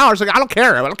 $250. Like, I don't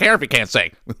care. I don't care if he can't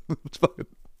sing.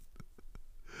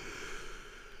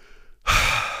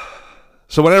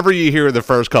 So whenever you hear the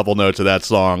first couple notes of that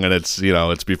song, and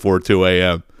it's before 2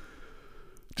 a.m.,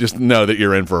 just know that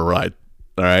you're in for a ride.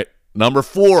 All right? Number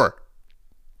 4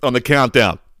 on the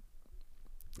countdown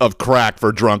of crack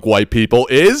for drunk white people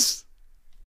is...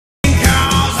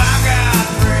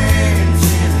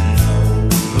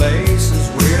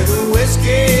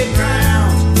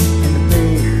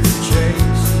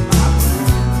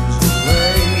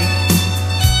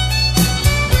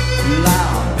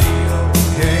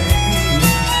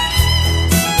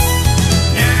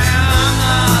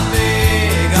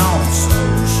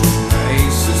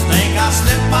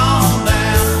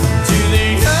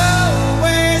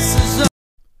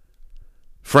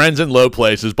 Friends in Low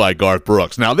Places by Garth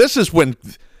Brooks. Now, this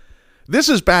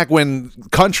is back when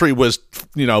country was,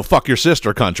 fuck your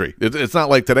sister country. It's not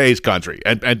like today's country.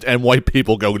 And white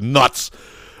people go nuts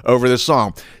over this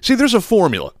song. See, there's a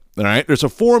formula, all right? There's a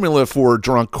formula for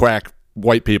drunk crack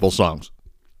white people songs.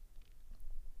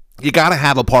 You got to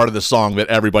have a part of the song that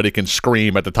everybody can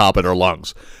scream at the top of their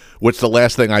lungs, which the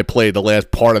last thing I played, the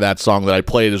last part of that song that I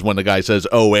played is when the guy says,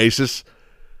 Oasis.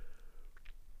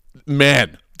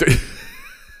 Man.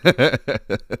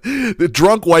 The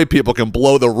drunk white people can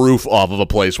blow the roof off of a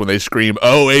place when they scream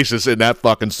Oasis in that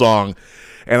fucking song.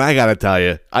 And I gotta tell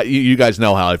you, you guys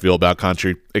know how I feel about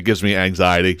country. It gives me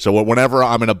anxiety. So whenever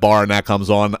I'm in a bar and that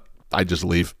comes on, I just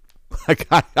leave. Like,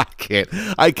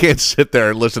 I can't sit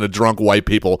there and listen to drunk white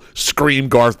people scream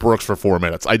Garth Brooks for 4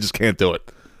 minutes. I just can't do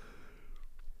it.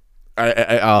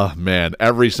 Oh man,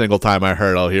 every single time I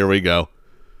heard, here we go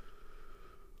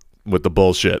with the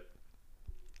bullshit.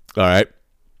 All right.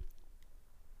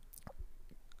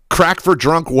 Crack for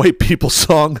drunk white people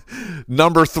song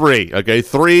number 3. Okay,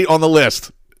 3 on the list,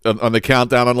 on the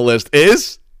countdown on the list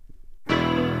is...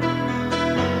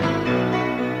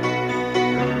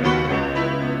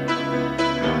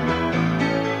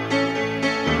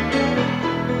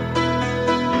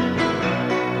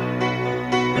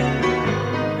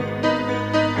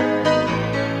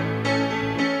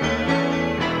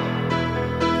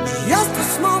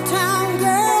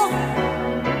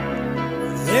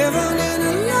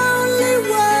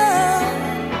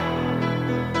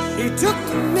 He took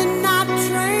the midnight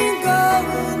train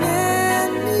going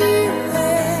anywhere.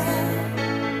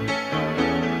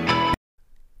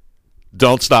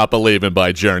 Don't Stop Believin'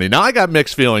 by Journey. Now, I got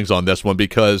mixed feelings on this one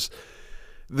because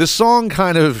the song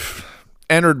kind of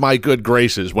entered my good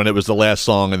graces when it was the last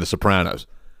song in The Sopranos.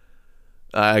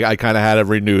 I kind of had a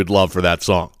renewed love for that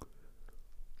song.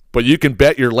 But you can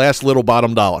bet your last little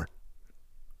bottom dollar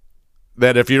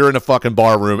that if you're in a fucking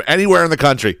bar room anywhere in the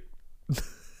country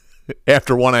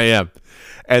after 1 a.m.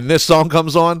 and this song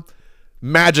comes on,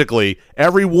 magically,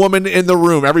 every woman in the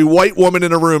room, every white woman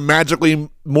in the room magically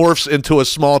morphs into a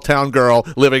small town girl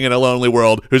living in a lonely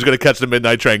world who's going to catch the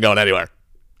midnight train going anywhere.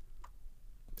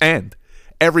 And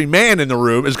every man in the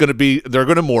room is going to they're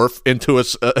going to morph into a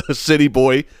city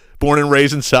boy born and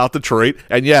raised in South Detroit.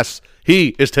 And yes,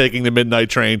 he is taking the midnight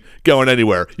train going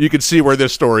anywhere. You can see where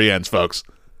this story ends, folks.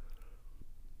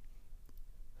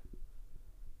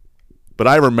 But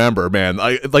I remember, man,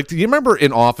 do you remember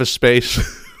in Office Space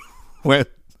when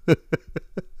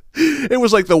it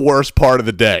was like the worst part of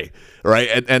the day, right?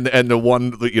 And the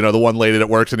one lady that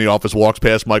works in the office walks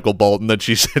past Michael Bolton, and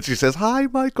she says, "Hi,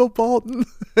 Michael Bolton,"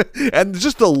 and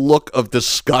just the look of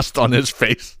disgust on his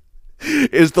face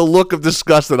is the look of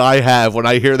disgust that I have when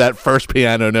I hear that first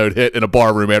piano note hit in a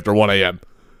bar room after 1 a.m.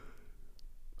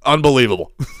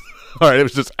 Unbelievable. All right, it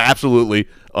was just absolutely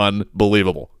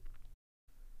unbelievable.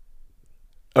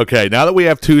 Okay, now that we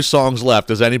have 2 songs left,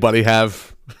 does anybody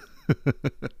have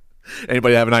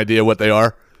an idea what they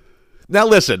are? Now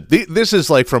listen, this is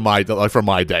like from my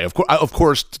day. Of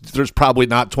course, there's probably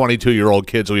not 22-year-old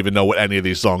kids who even know what any of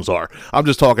these songs are. I'm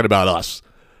just talking about us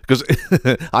because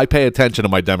I pay attention to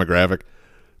my demographic.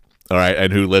 All right,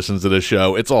 and who listens to this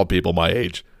show? It's all people my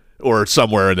age or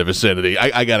somewhere in the vicinity.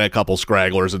 I got a couple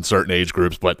scragglers in certain age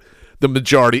groups, but the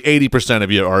majority, 80%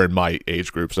 of you, are in my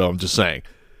age group. So I'm just saying.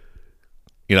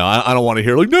 You know, I don't want to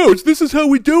hear like, no, this is how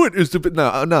we do it.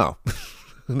 No, no,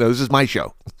 this is my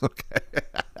show. Okay.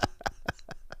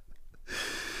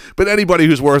 But anybody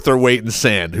who's worth their weight in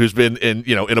sand, who's been in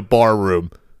a bar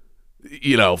room,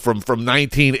 from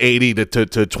 1980 to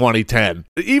 2010,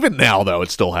 even now though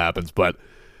it still happens. But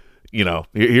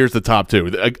here's the top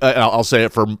 2. I'll say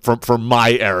it from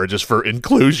my era, just for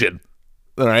inclusion.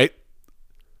 All right.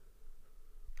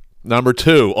 Number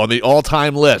 2 on the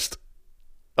all-time list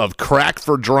of crack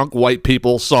for drunk white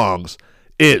people songs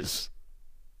is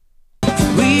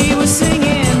We were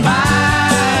singing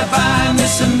bye bye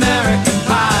Miss American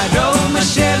Pie. Drove my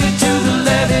Chevy to the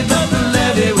levee, but the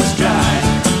levee was dry.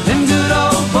 Them good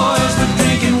old boys were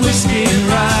drinking whiskey and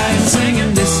rye and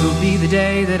singing, this'll be the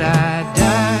day that I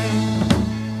die.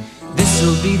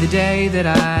 This'll be the day that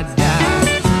I die.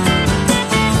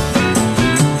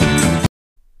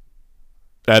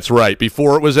 That's right.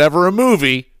 Before it was ever a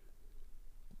movie,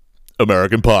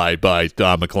 American Pie by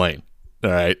Don McLean.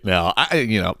 All right. Now,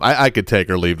 I could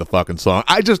take or leave the fucking song.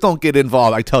 I just don't get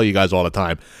involved. I tell you guys all the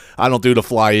time. I don't do the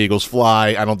Fly Eagles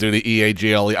Fly. I don't do the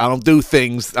EAGLE. I don't do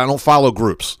things. I don't follow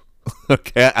groups.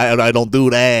 Okay. I don't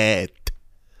do that.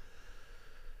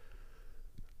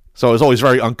 So I was always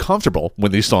very uncomfortable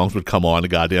when these songs would come on in a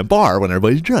goddamn bar when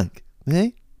everybody's drunk.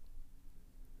 Okay?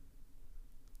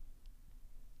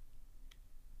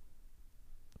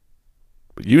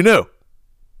 But you knew.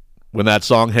 When that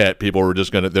song hit, people were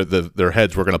just going to, their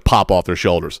heads were going to pop off their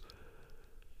shoulders.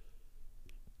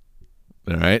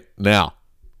 All right. Now,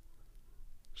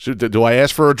 do I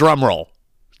ask for a drum roll?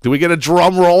 Do we get a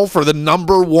drum roll for the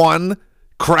number 1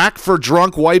 crack for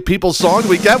drunk white people song? Do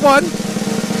we get one?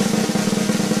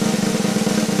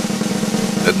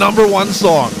 The number 1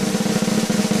 song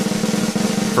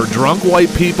for drunk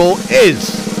white people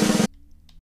is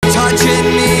Touching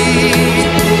me,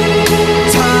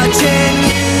 touching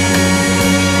you.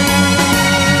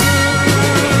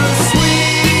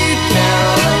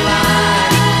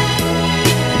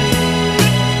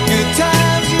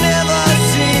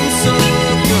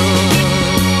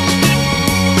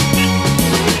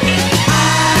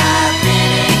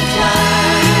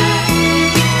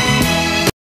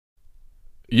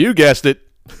 You guessed it.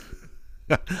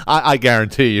 I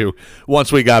guarantee you,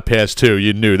 once we got past 2,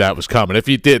 you knew that was coming. If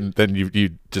you didn't, then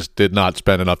you just did not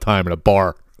spend enough time in a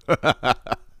bar.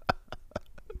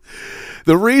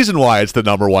 The reason why it's the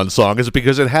number 1 song is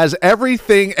because it has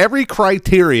everything, every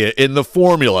criteria in the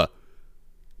formula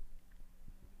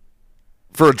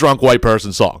for a drunk white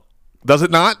person song. Does it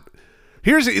not?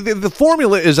 Here's the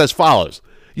formula is as follows.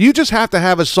 You just have to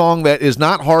have a song that is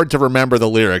not hard to remember the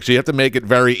lyrics. You have to make it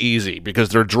very easy because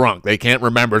they're drunk. They can't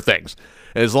remember things.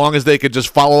 As long as they could just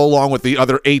follow along with the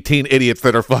other 18 idiots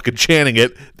that are fucking chanting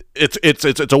it, it's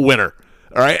a winner.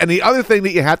 All right. And the other thing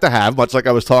that you have to have, much like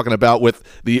I was talking about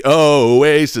with the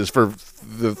Oasis for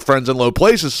the Friends in Low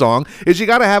Places song, is you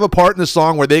got to have a part in the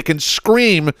song where they can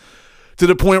scream to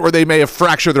the point where they may have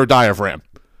fractured their diaphragm.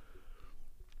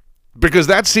 Because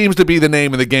that seems to be the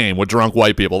name of the game with drunk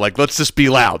white people. Like, let's just be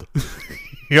loud.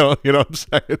 you know what I'm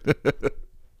saying?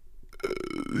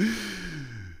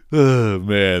 Oh,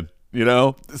 man. You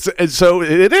know? So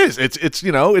it is. It's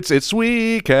you know, it's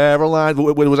Sweet Caroline.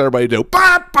 What does everybody do?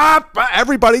 Bop, bop, bop.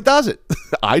 Everybody does it.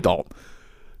 I don't.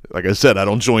 Like I said, I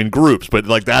don't join groups. But,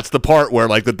 like, that's the part where,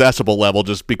 like, the decibel level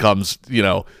just becomes, you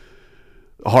know,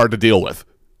 hard to deal with.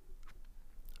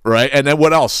 Right? And then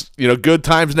what else? You know, good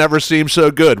times never seem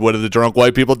so good. What do the drunk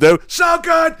white people do? So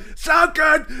good! So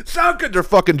good! So good! Their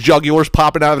fucking jugulars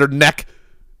popping out of their neck.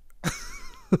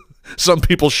 Some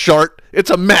people shart. It's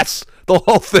a mess. The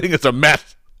whole thing is a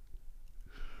mess.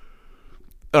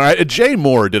 All right. And Jay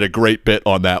Moore did a great bit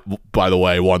on that, by the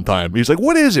way, one time. He's like,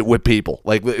 what is it with people?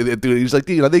 Like, he's like,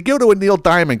 you know, they go to a Neil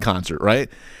Diamond concert, right?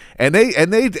 And they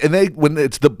when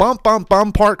it's the bump, bump,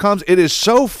 bump part comes, it is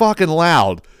so fucking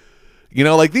loud. You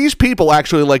know, like, these people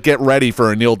actually, like, get ready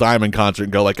for a Neil Diamond concert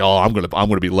and go like, oh, I'm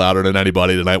gonna be louder than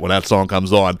anybody tonight when that song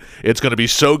comes on. It's gonna be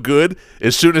so good.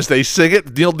 As soon as they sing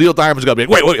it, Neil Diamond's gonna be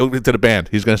like, wait to the band.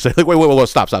 He's gonna say like, wait,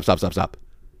 stop.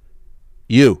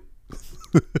 You.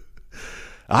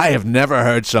 I have never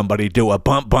heard somebody do a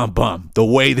bump, bump, bump the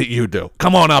way that you do.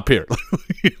 Come on up here.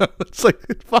 You know, it's like,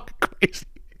 it's fucking crazy.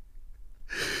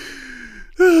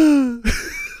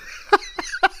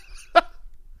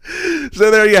 So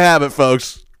there you have it,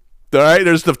 folks. All right,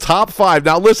 there's the top 5.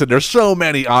 Now, listen, there's so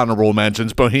many honorable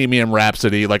mentions. Bohemian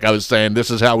Rhapsody, like I was saying,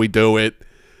 This Is How We Do It.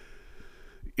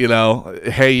 You know,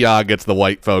 Hey Ya gets the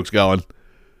white folks going,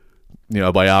 you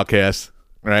know, by Outkast,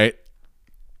 right?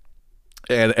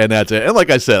 And that's it. And like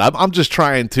I said, I'm just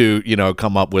trying to, you know,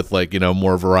 come up with, like, you know,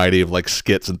 more variety of, like,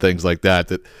 skits and things like that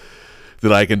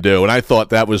I can do. And I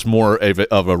thought that was more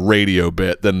of a radio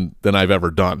bit than I've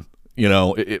ever done. You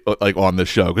know, like on this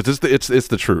show, because it's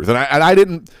the truth, and I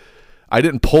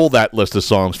didn't pull that list of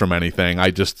songs from anything.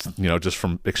 I just, you know, just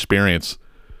from experience,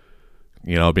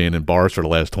 you know, being in bars for the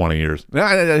last 20 years. You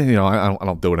know, I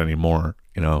don't do it anymore.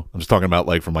 You know, I'm just talking about,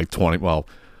 like, from, like, 20. Well,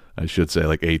 I should say,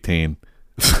 like, 18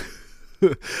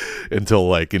 until,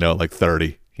 like, you know, like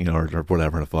 30. You know, or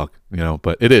whatever the fuck. You know,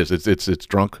 but it's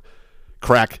drunk,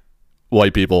 crack,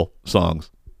 white people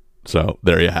songs. So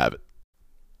there you have it.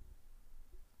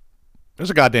 There's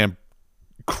a goddamn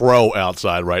crow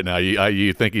outside right now.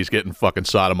 You think he's getting fucking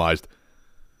sodomized.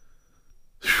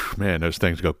 Whew, man, those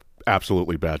things go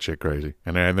absolutely batshit crazy.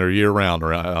 And they're year-round.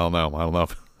 Or I don't know. I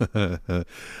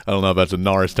don't know if that's a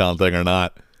Norristown thing or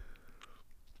not.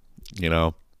 You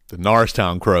know, the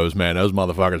Norristown crows, man, those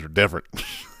motherfuckers are different.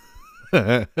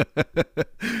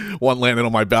 One landed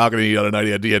on my balcony the other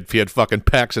night. He had fucking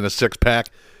pecs and a 6-pack.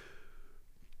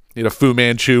 He had a Fu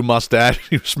Manchu mustache.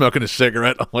 He was smoking a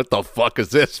cigarette. What the fuck is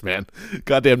this, man?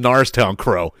 Goddamn Norristown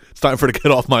crow. It's time for to get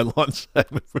off my lawn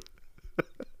segment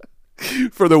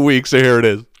for the week, so here it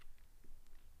is.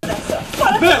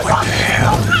 What the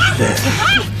hell is this?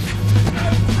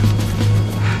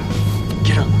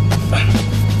 Get up.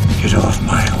 Get off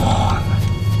my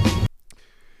lawn.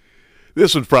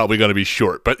 This one's probably going to be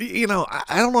short, but, you know,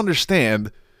 I don't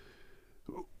understand.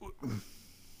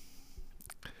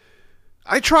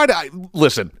 I try to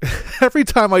listen. Every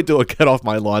time I do a get off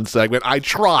my lawn segment, I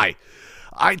try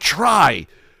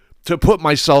to put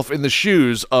myself in the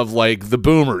shoes of, like, the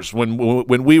boomers when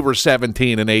we were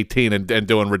 17 and 18 and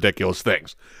doing ridiculous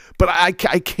things. But I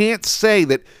can't say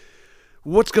that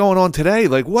what's going on today.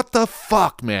 Like, what the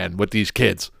fuck, man, with these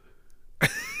kids?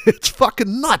 It's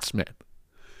fucking nuts, man.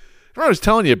 I was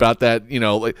telling you about that, you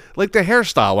know, like the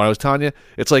hairstyle. When I was telling you,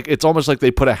 it's almost like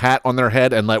they put a hat on their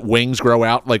head and let wings grow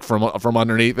out, like, from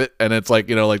underneath it, and it's like,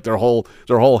 you know, like their whole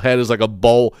head is like a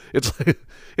bowl. It's like,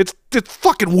 it's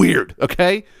fucking weird.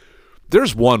 Okay,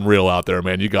 there's one reel out there,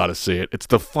 man. You got to see it. It's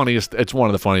the funniest. It's one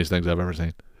of the funniest things I've ever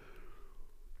seen.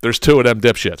 There's 2 of them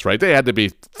dipshits, right? They had to be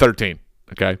 13,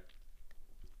 okay,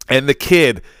 and the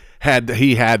kid.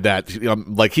 He had that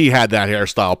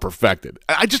hairstyle perfected.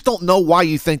 I just don't know why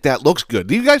you think that looks good.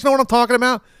 Do you guys know what I'm talking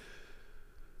about?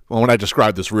 Well, when I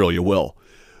describe this reel, you will.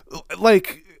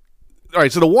 Like, all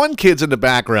right, so the one kid's in the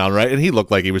background, right, and he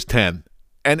looked like he was 10.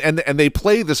 And they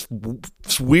play this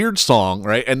weird song,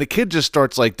 right, and the kid just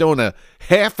starts, like, doing a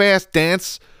half-assed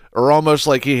dance, or almost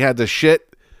like he had the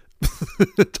shit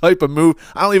type of move.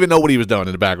 I don't even know what he was doing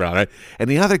in the background, right? And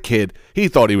the other kid, he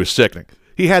thought he was sickening.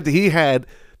 He had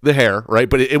the hair, right?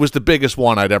 But it was the biggest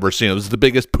one I'd ever seen. It was the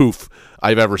biggest poof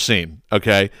I've ever seen,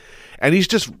 okay? And he's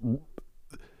just,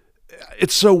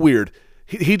 it's so weird.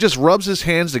 he just rubs his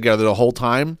hands together the whole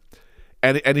time,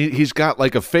 and he's got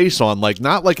like a face on, like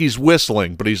not like he's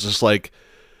whistling, but he's just like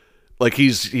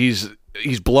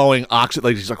he's blowing oxygen,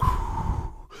 like he's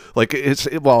like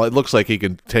it looks like he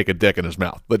can take a dick in his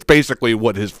mouth. That's basically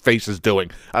what his face is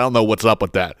doing. I don't know what's up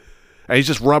with that. And he's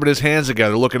just rubbing his hands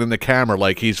together, looking in the camera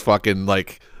like he's fucking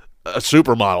like a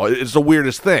supermodel. It's the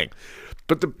weirdest thing.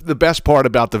 But the best part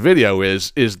about the video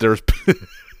is there's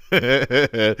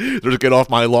there's get off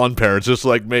my lawn parents just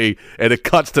like me, and it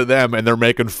cuts to them and they're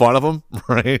making fun of him,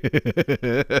 right?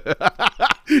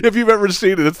 If you've ever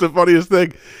seen it, it's the funniest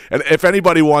thing. And if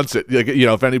anybody wants it,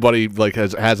 if anybody like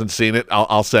hasn't seen it,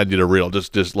 I'll send you the reel.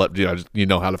 Just let you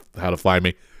know how to find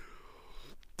me.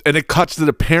 And it cuts to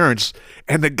the parents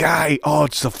and the guy. Oh,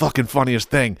 it's the fucking funniest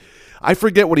thing. I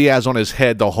forget what he has on his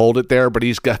head to hold it there, but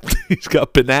he's got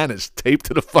bananas taped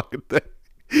to the fucking thing.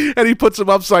 And he puts them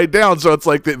upside down, so it's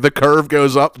like the curve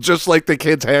goes up, just like the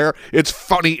kid's hair. It's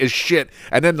funny as shit.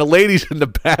 And then the lady's in the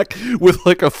back with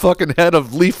like a fucking head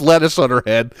of leaf lettuce on her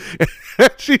head.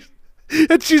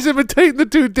 And she's imitating the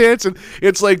dude dancing.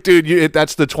 It's like, dude,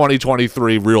 that's the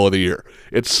 2023 reel of the year.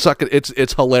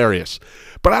 It's hilarious.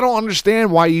 But I don't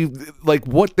understand why you, like,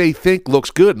 what they think looks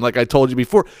good. And like I told you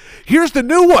before, here's the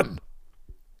new one.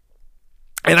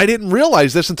 And I didn't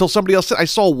realize this until somebody else said. I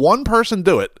saw one person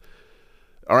do it.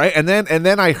 All right, and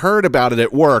then I heard about it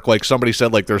at work. Like somebody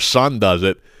said, like their son does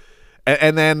it,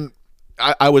 and then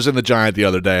I was in the Giant the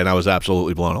other day, and I was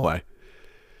absolutely blown away.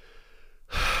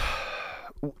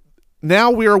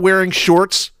 Now we are wearing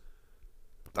shorts.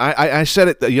 I said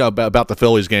it, about the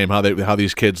Phillies game, how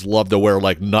these kids love to wear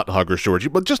like nut hugger shorts.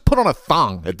 But just put on a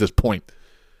thong at this point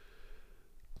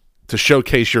to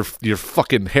showcase your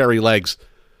fucking hairy legs.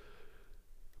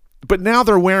 But now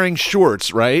they're wearing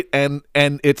shorts, right? And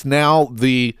it's now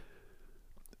the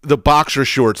boxer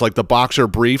shorts, like the boxer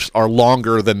briefs, are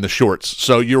longer than the shorts.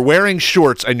 So you're wearing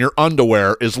shorts and your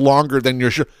underwear is longer than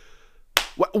your shorts.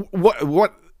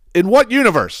 What? In what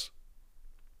universe?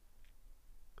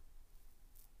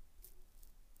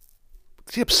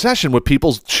 It's the obsession with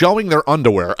people showing their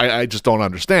underwear. I just don't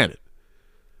understand it.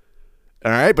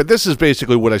 All right? But this is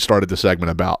basically what I started the segment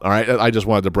about. All right? I just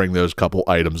wanted to bring those couple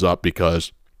items up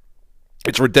because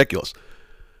it's ridiculous.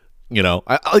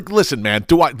 Listen, man,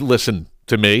 listen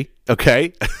to me,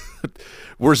 okay?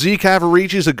 Were Z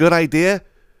Cavaricci's a good idea?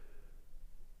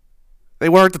 They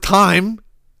were at the time.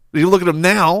 You look at them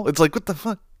now, it's like, what the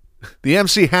fuck? The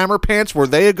MC Hammer pants, were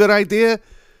they a good idea?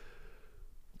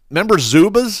 Remember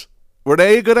Zubas? Were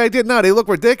they a good idea? No, they look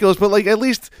ridiculous, but like at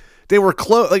least they were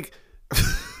close. Like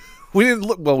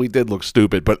we did look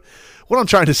stupid, but what I'm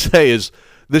trying to say is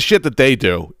the shit that they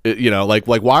do, like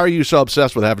why are you so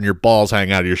obsessed with having your balls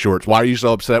hang out of your shorts? Why are you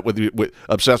so obsessed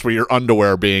with your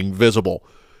underwear being visible?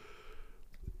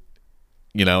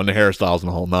 And the hairstyles and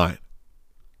the whole nine.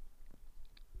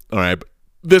 All right, but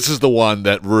this is the one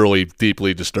that really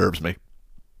deeply disturbs me.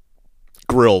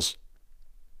 Grills.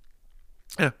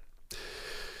 Yeah.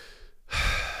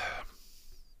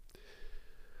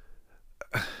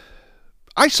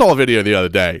 I saw a video the other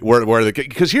day where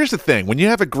because here's the thing: when you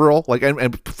have a grill, like,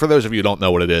 and for those of you who don't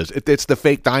know what it is, it's the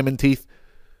fake diamond teeth.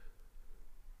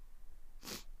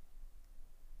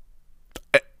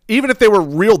 Even if they were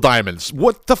real diamonds,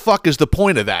 what the fuck is the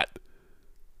point of that?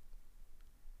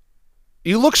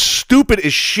 You look stupid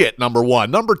as shit, number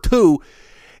one. Number two,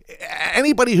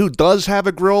 anybody who does have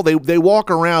a grill, they walk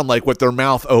around like with their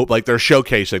mouth open, like they're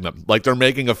showcasing them, like they're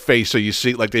making a face so you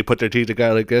see, like they put their teeth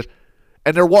together like this.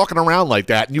 And they're walking around like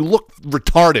that, and you look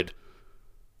retarded.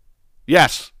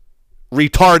 Yes,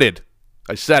 retarded.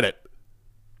 I said it.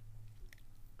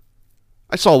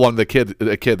 I saw a kid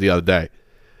the other day,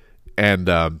 and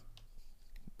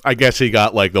I guess he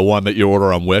got like the one that you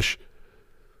order on Wish,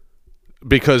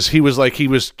 because he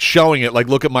was showing it like,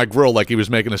 look at my grill, like he was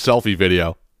making a selfie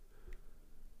video,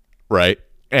 right?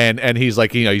 And he's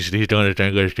like, he's doing it in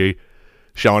English,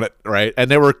 showing it, right? And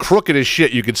they were crooked as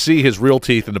shit. You could see his real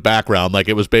teeth in the background. Like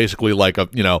it was basically like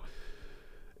it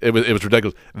was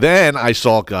ridiculous. Then I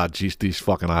saw, God, geez, these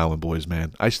fucking island boys,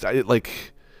 man. Why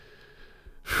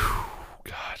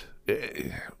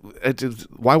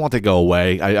won't they go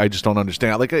away? I just don't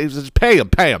understand. Like, just pay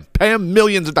them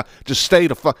millions of dollars. Just stay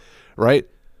the fuck, right?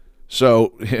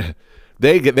 So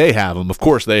they have them. Of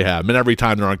course they have them. And every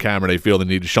time they're on camera, they feel the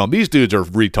need to show them. These dudes are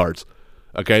retards.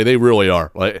 Okay, they really are.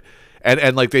 Like.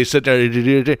 And like they sit there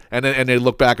and they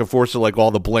look back and forth, so like all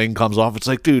the bling comes off. It's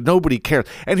like, dude, nobody cares.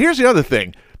 And here's the other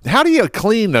thing: how do you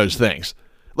clean those things?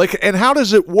 Like, and how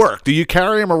does it work? Do you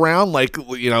carry them around like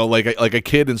like a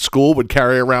kid in school would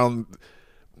carry around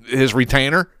his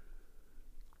retainer?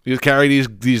 You carry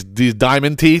these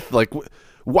diamond teeth. Like,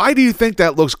 Why do you think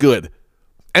that looks good?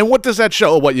 And what does that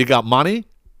show? What, you got money?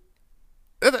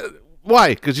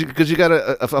 Why? Because you got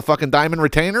a fucking diamond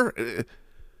retainer in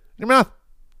your mouth?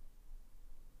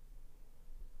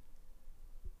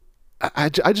 I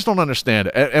just don't understand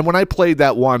it. And when I played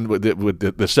that one with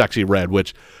the sexy red,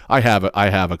 which I have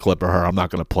a clip of her. I'm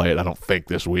not going to play it, I don't think,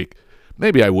 this week.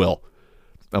 Maybe I will.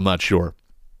 I'm not sure.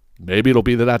 Maybe it'll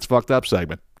be the That's Fucked Up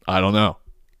segment. I don't know.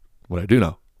 What I do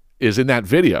know is in that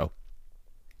video,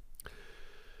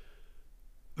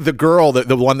 the girl,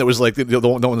 the one that was like, the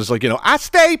one that was like, I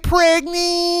stay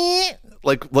pregnant.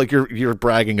 Like you're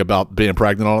bragging about being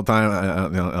pregnant all the time.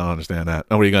 I don't understand that.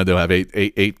 And what are you going to do? Have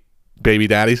eight baby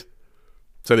daddies?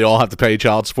 So they all have to pay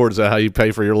child support? Is that how you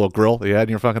pay for your little grill that you had in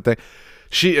your fucking thing?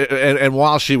 And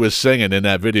while she was singing in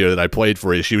that video that I played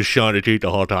for you, she was showing her teeth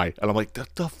the whole time. And I'm like,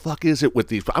 what the fuck is it with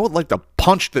these? I would like to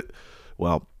punch the...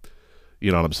 Well, you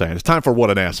know what I'm saying. It's time for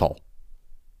What an Asshole.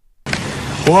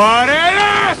 What an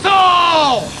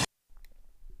asshole!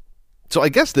 So I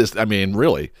guess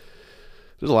really,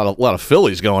 there's a lot of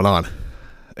Phillies going on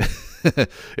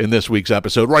in this week's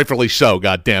episode. Rightfully so,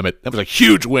 God damn it. That was a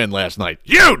huge win last night.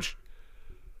 Huge!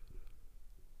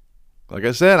 Like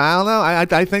I said, I don't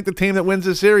know. I think the team that wins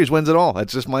this series wins it all.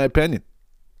 That's just my opinion.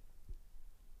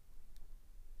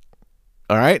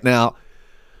 All right, now,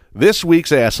 this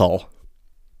week's asshole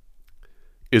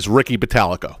is Ricky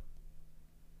Bottalico. All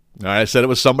right, I said it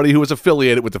was somebody who was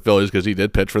affiliated with the Phillies because he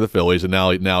did pitch for the Phillies, and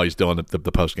now he's doing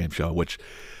the post-game show, which,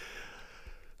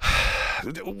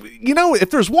 if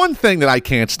there's one thing that I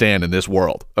can't stand in this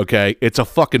world, okay, it's a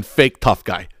fucking fake tough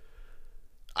guy.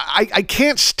 I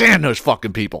can't stand those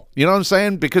fucking people. You know what I'm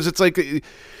saying? Because it's like,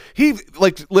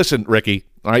 listen, Ricky,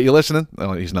 all right, you listening?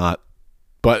 No, he's not.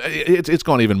 But it's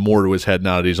gone even more to his head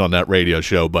now that he's on that radio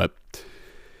show. But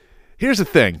here's the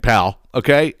thing, pal,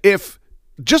 okay? If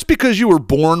just because you were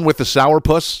born with a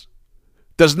sourpuss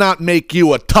does not make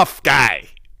you a tough guy,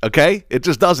 okay? It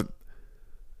just doesn't.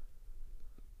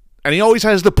 And he always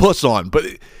has the puss on. But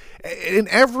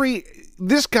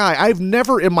this guy, I've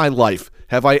never in my life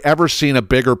have I ever seen a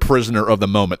bigger prisoner of the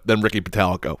moment than Ricky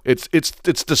Bottalico. It's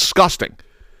disgusting.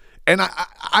 And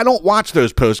I don't watch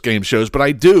those post-game shows, but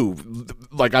I do.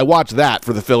 Like, I watch that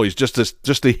for the Phillies just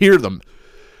to hear them.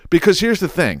 Because here's the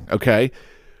thing, okay?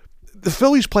 The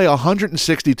Phillies play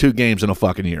 162 games in a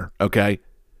fucking year, okay?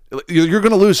 You're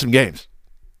going to lose some games.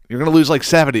 You're going to lose like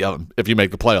 70 of them if you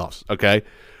make the playoffs, okay?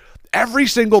 Every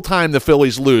single time the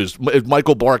Phillies lose,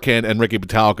 Michael Barkan and Ricky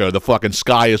Bottalico, the fucking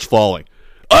sky is falling.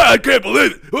 I can't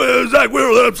believe it. Zach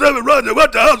Wheeler let up 7 runs.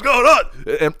 What the hell's going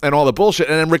on? And all the bullshit.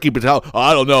 And then Ricky Bottalico,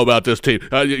 I don't know about this team.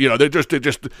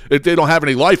 They don't have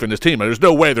any life in this team. There's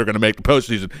no way they're going to make the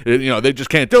postseason. They just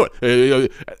can't do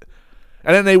it.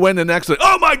 And then they win the next thing.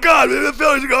 Oh my God, the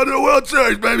Phillies are going to the World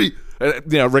Series, baby.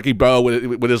 And, Ricky Bo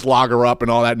with his lager up and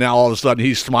all that. Now all of a sudden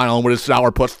he's smiling with his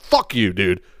sourpuss. Fuck you,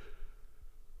 dude.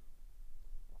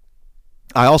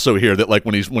 I also hear that like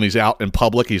when he's out in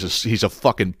public, he's a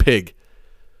fucking pig.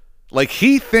 Like,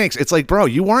 he thinks, it's like, bro,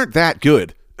 you aren't that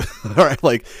good. All right,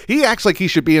 like, he acts like he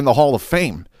should be in the Hall of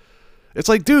Fame. It's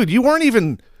like, dude, you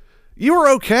were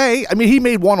okay. I mean, he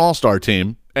made one All-Star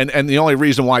team, and the only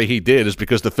reason why he did is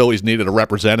because the Phillies needed a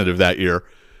representative that year.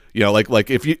 Like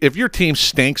if your team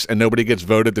stinks and nobody gets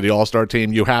voted to the All-Star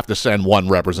team, you have to send one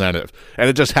representative. And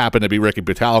it just happened to be Ricky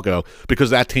Bottalico because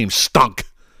that team stunk.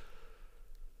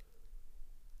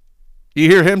 You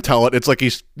hear him tell it, it's like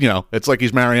he's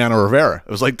Mariano Rivera.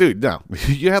 It was like, dude, no.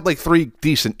 You had like 3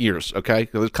 decent years, okay?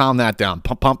 Let's calm that down.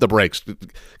 Pump the brakes.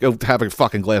 Go have a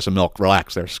fucking glass of milk.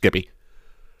 Relax there, Skippy.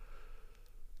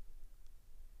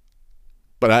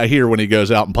 But I hear when he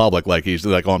goes out in public, like he's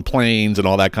like on planes and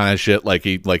all that kind of shit, like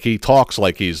he talks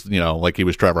like he's, like he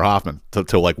was Trevor Hoffman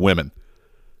to like women.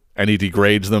 And he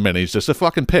degrades them, and he's just a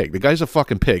fucking pig. The guy's a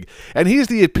fucking pig. And he's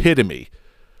the epitome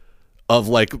of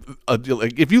like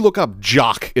if you look up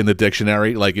jock in the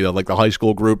dictionary, like like the high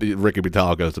school group, Ricky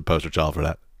Bottalico is the poster child for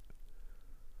that.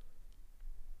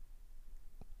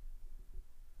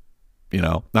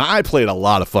 Now I played a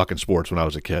lot of fucking sports when I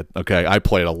was a kid. Okay, I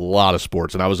played a lot of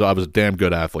sports, and I was a damn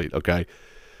good athlete. Okay,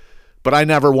 but I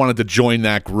never wanted to join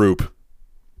that group,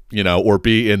 or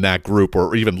be in that group,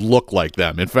 or even look like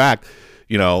them. In fact,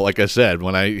 like I said,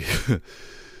 when I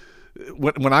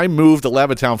when I moved to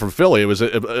Levittown from Philly, it was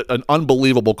an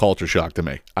unbelievable culture shock to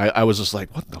me. I was just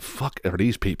like, what the fuck are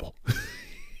these people?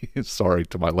 Sorry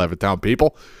to my Levittown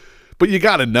people, but you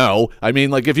got to know. I mean,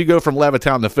 like if you go from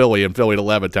Levittown to Philly and Philly to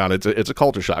Levittown, it's a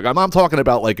culture shock. I'm talking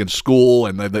about like in school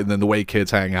and the way kids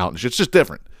hang out, and it's just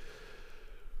different.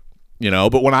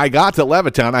 But when I got to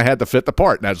Levittown, I had to fit the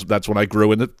part. And that's when I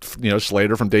grew into,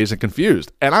 Slater from Dazed and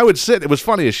Confused. And I would sit. It was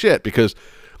funny as shit because,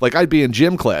 like, I'd be in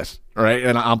gym class, right?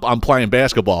 And I'm playing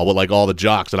basketball with, like, all the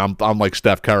jocks. And I'm like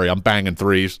Steph Curry. I'm banging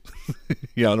threes. And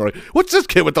they're like, what's this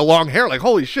kid with the long hair? Like,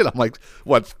 holy shit. I'm like,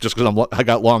 what? Just because I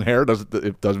got long hair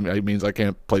it means I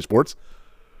can't play sports?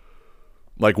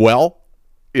 Like, well,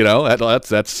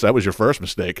 that was your first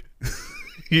mistake.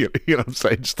 You know what I'm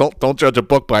saying? Just don't judge a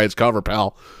book by its cover,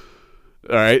 pal.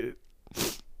 All right.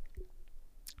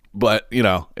 But,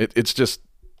 it's just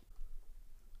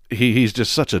he's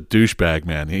just such a douchebag,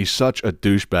 man. He's such a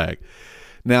douchebag.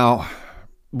 Now,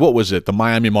 what was it? The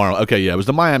Miami Marlins. Okay, yeah, it was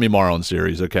the Miami Marlins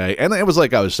series, okay? And it was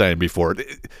like I was saying before.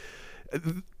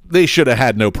 They should have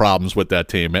had no problems with that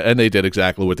team, and they did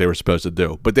exactly what they were supposed to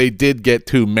do. But they did get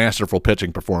two masterful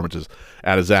pitching performances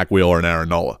out of Zach Wheeler and Aaron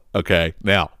Nola, okay?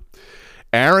 Now,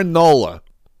 Aaron Nola,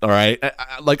 all right?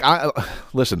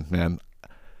 Listen, man.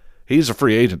 He's a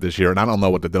free agent this year, and I don't know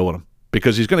what to do with him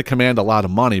because he's going to command a lot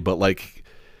of money. But like,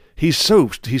 he's so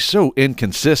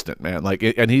inconsistent, man. Like,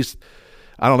 and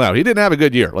I don't know. He didn't have a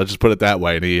good year. Let's just put it that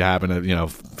way. And he happened to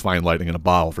find lightning in a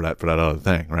bottle for that other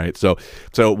thing, right? So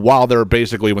while they're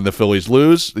basically when the Phillies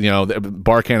lose,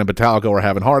 Barkan and Bottalico are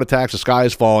having heart attacks. The sky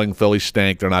is falling. Phillies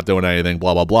stink. They're not doing anything.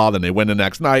 Blah blah blah. Then they win the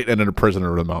next night, and they're a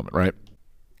prisoner of the moment, right?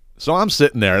 So I'm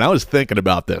sitting there, and I was thinking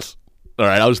about this. All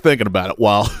right, I was thinking about it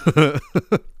while.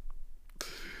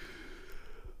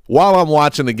 While I'm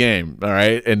watching the game, all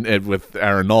right, and with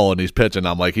Aaron Nola and he's pitching,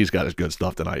 I'm like, he's got his good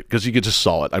stuff tonight because you just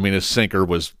saw it. I mean, his sinker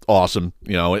was awesome,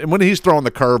 and when he's throwing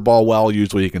the curveball well,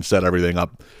 usually he can set everything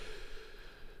up.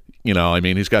 I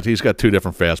mean, he's got two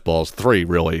different fastballs, three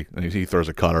really. And he throws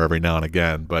a cutter every now and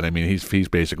again, but I mean, he's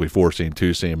basically 4-seam,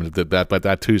 2-seam, but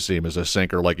that 2-seam is a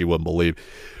sinker like you wouldn't believe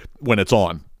when it's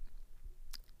on.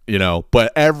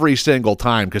 But every single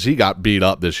time, because he got beat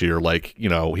up this year, like,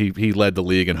 he led the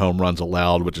league in home runs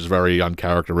allowed, which is very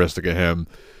uncharacteristic of him.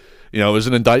 It was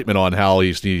an indictment on how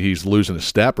he's losing a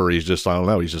step or he's just, I don't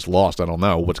know, he's just lost. I don't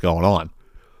know what's going on.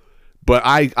 But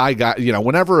I got,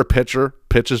 whenever a pitcher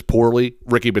pitches poorly,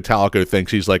 Ricky Bottalico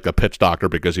thinks he's like a pitch doctor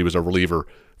because he was a reliever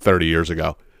 30 years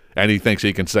ago. And he thinks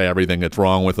he can say everything that's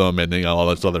wrong with him and, all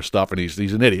this other stuff. And he's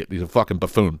an idiot. He's a fucking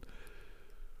buffoon.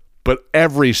 But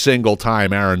every single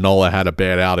time Aaron Nola had a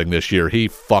bad outing this year, he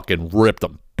fucking ripped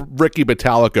him. Ricky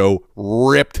Bottalico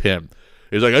ripped him.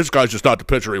 He's like, this guy's just not the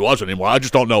pitcher he was anymore. I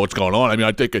just don't know what's going on. I mean,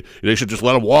 I think they should just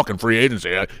let him walk in free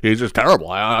agency. He's just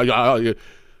terrible. And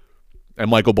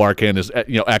Michael Barkan is,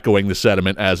 echoing the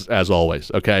sentiment as always.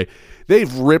 Okay,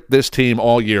 they've ripped this team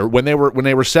all year. When they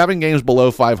were 7 games below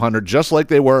 500, just like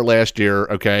they were last year.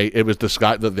 Okay, it was the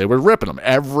sky that they were ripping them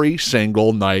every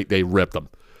single night. They ripped them.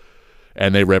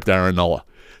 And they ripped Aaron Nola.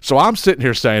 So I'm sitting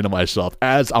here saying to myself,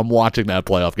 as I'm watching that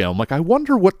playoff game, I'm like, I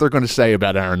wonder what they're going to say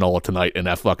about Aaron Nola tonight in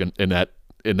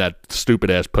that stupid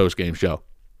ass post game show.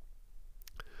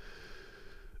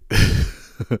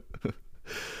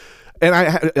 And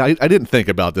I didn't think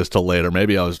about this till later.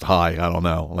 Maybe I was high. I don't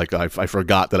know. Like I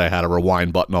forgot that I had a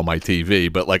rewind button on my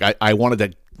TV, but like I wanted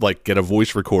to like get a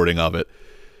voice recording of it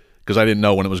because I didn't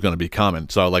know when it was going to be coming.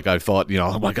 So like I thought,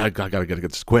 I'm like I gotta get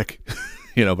this quick.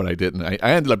 But I didn't.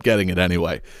 I ended up getting it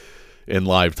anyway in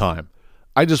live time.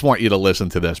 I just want you to listen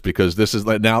to this because this is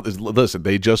now. Listen,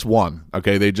 they just won.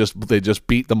 Okay, they just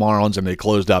beat the Marlins and they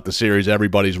closed out the series.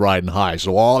 Everybody's riding high.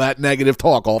 So all that negative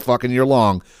talk all fucking year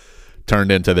long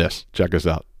turned into this. Check us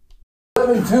out.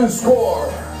 7-2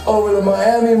 score over the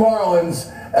Miami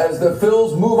Marlins as the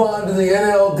Phils move on to the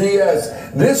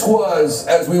NLDS. This was,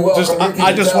 as we welcome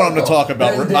I just want them to talk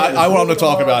about. I want them to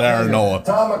talk about Aaron Nola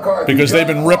because they've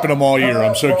been ripping him all year.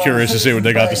 I'm so curious to see what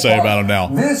they got to say about him now.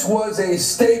 This was a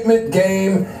statement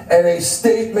game and a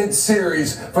statement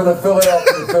series for the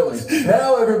Philadelphia Phillies.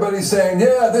 Now everybody's saying,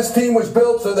 yeah, this team was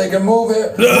built so they can move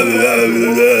it.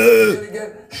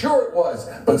 Sure it was,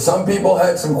 but some people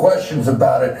had some questions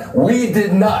about it. We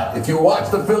did not. If you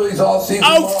watch the Phillies all season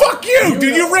long, fuck you,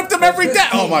 dude. You ripped them every day.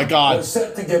 Oh, my God.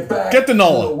 Set to get back get the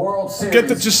Nola. to the World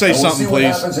Series. Just say something, please.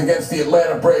 What happens against the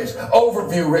Atlanta Braves.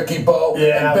 Overview, Ricky Bo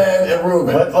and Ben and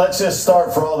Ruben. Let's just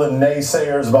start for all the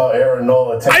naysayers about Aaron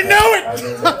Nola. I know it. I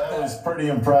mean, that was pretty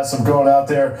impressive going out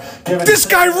there. This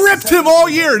guy ripped him all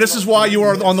year. This is why you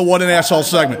are on the One and Asshole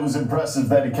segment. It was impressive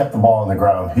that he kept the ball on the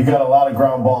ground. He got a lot of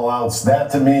ground ball outs.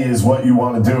 That, to me, is what you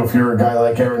want to do if you're a guy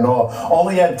like Aaron Nola.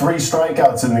 Only had 3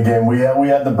 strikeouts in the game. We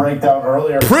had the breakdown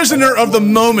earlier. Prisoner of the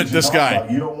moment, this guy.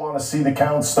 You don't want to see the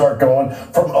count start going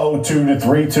from 0-2 to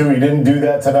 3-2. He didn't do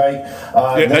that tonight.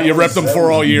 You repped him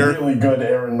for all year. Really good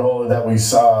Aaron Nola that we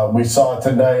saw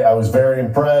tonight. I was very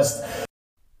impressed.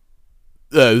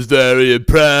 I was very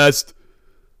impressed.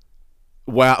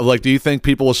 Wow, like, do you think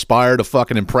people aspire to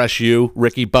fucking impress you,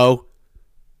 Ricky Bo?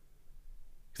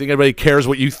 You think anybody cares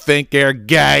what you think you're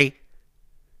gay?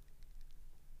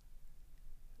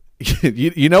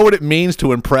 You know what it means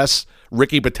to impress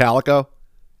Ricky Bottalico?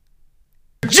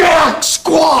 Jack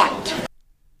squat!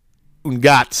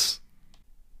 Guts.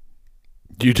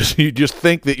 You just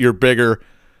think that you're bigger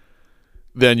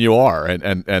than you are,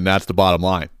 and that's the bottom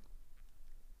line.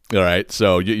 All right,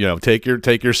 so you know, take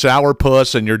your sour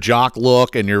puss and your jock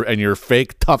look and your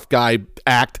fake tough guy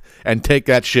act and take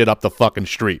that shit up the fucking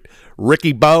street.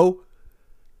 Ricky Bo.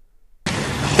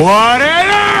 What an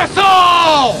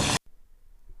asshole!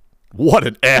 What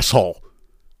an asshole.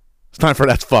 It's time for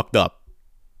That's Fucked Up.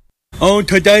 On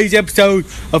today's episode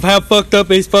of How Fucked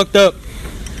Up is Fucked Up.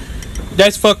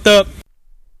 That's fucked up.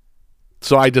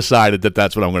 So I decided that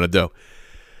that's what I'm going to do.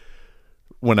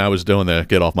 When I was doing the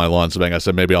Get Off My Lawn thing, I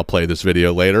said maybe I'll play this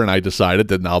video later, and I decided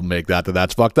that I'll make that the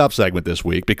That's Fucked Up segment this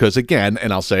week because, again,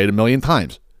 and I'll say it a million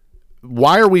times,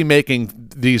 why are we making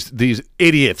these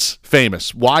idiots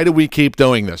famous? Why do we keep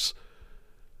doing this?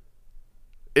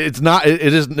 It's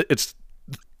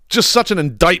just such an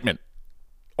indictment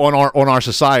on our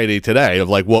society today of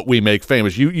like what we make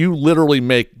famous. You literally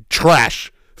make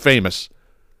trash famous.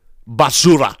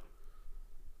 Basura.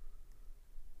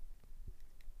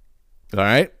 All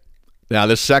right? Now,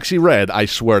 this Sexy Red, I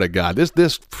swear to God,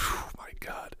 oh my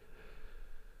God.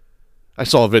 I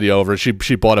saw a video of her. She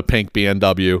bought a pink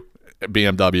BMW,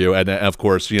 and of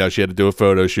course, you know, she had to do a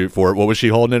photo shoot for it. What was she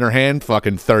holding in her hand?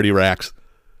 Fucking 30 racks.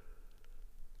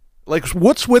 Like,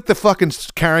 what's with the fucking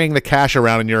carrying the cash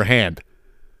around in your hand?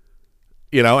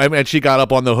 You know, and she got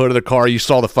up on the hood of the car. You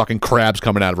saw the fucking crabs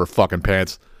coming out of her fucking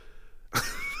pants.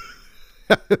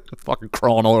 Fucking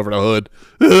crawling all over the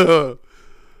hood.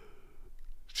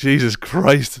 Jesus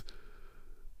Christ.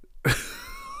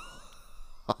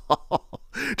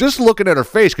 Just looking at her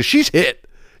face, because she's hit.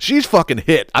 She's fucking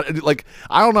hit. I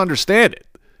don't understand it.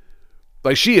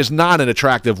 Like, she is not an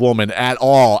attractive woman at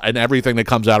all, and everything that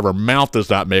comes out of her mouth does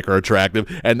not make her attractive,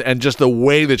 and just the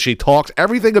way that she talks,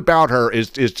 everything about her is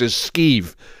just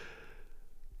skeeve.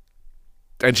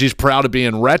 And she's proud of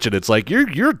being wretched. It's like,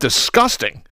 you're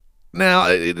disgusting.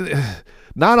 Now,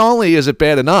 not only is it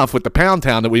bad enough with the Pound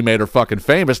Town that we made her fucking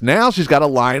famous, now she's got a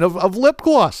line of lip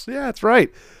gloss. Yeah, that's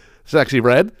right. Sexy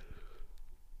Red.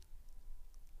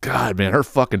 God, man, her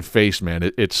fucking face,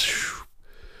 man, it's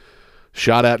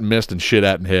shot at and missed and shit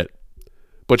at and hit.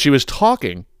 But she was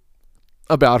talking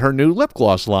about her new lip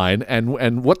gloss line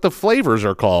and what the flavors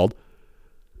are called.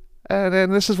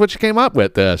 And this is what she came up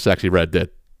with, Sexy Red did.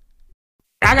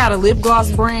 I got a lip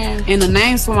gloss brand, and the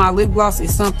names for my lip gloss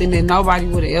is something that nobody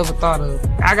would have ever thought of.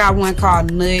 I got one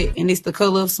called Nut, and it's the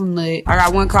color of some nut. I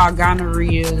got one called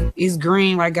Gonorrhea. It's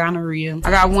green like gonorrhea. I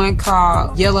got one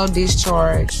called Yellow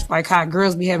Discharge, like how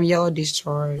girls be having yellow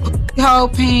discharge. Hole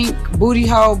pink, booty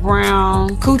hole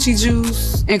brown, coochie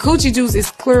juice. And coochie juice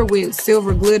is clear with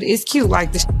silver glitter. It's cute,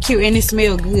 like the cute, and it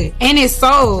smell good. And it's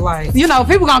so, like, you know,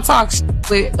 people gonna talk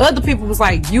but other people was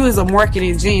like, you is a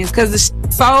marketing genius, because the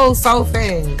sold so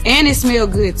fast. And it smell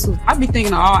good too. I be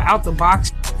thinking of all out the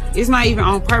box. It's not even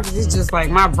on purpose. It's just like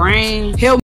my brain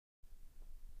help.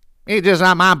 It's just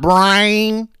not my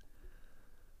brain.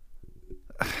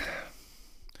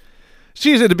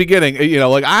 She's at the beginning, you know,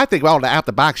 like, I think about the out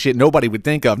the box shit nobody would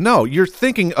think of. No, you're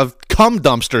thinking of cum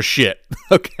dumpster shit,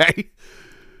 okay?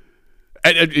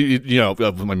 And, you know,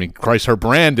 I mean, Christ, her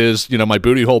brand is, you know, my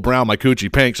booty hole brown, my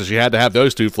coochie pink, so she had to have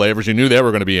those two flavors. You knew they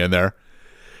were going to be in there.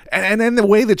 And then the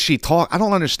way that she talked, I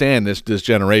don't understand this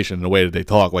generation, the way that they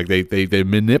talk. Like, they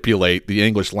manipulate the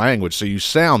English language so you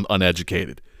sound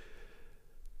uneducated.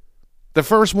 The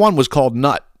first one was called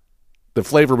Nut. The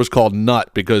flavor was called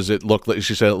Nut because it looked like,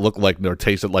 she said it looked like, or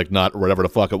tasted like nut, or whatever the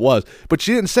fuck it was. But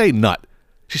she didn't say nut.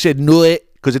 She said nut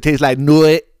because it tastes like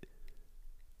nut.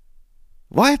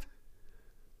 What?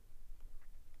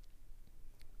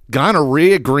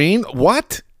 Gonorrhea green?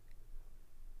 What?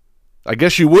 I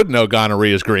guess you would know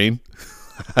gonorrhea is green.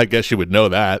 I guess you would know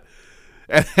that.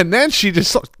 And then she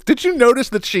just... Did you notice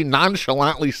that she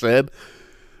nonchalantly said,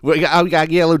 we got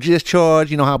yellow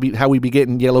discharge. You know how we be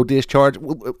getting yellow discharge?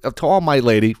 To all my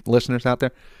lady listeners out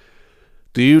there,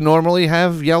 do you normally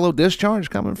have yellow discharge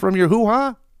coming from your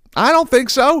hoo-ha? I don't think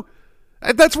so.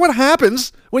 That's what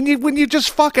happens when you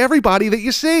just fuck everybody that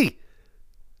you see.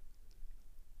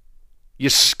 You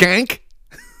skank.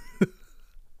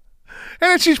 And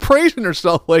then she's praising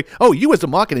herself like, oh, you as a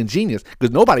marketing genius,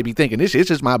 because nobody be thinking this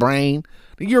is my brain.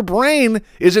 Your brain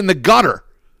is in the gutter.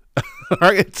 All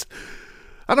right?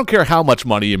 I don't care how much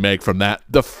money you make from that.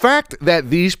 The fact that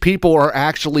these people are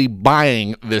actually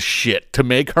buying this shit to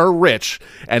make her rich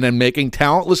and then making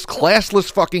talentless,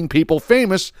 classless fucking people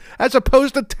famous as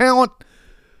opposed to talent,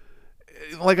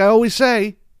 like I always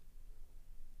say,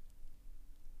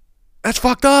 that's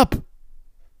fucked up.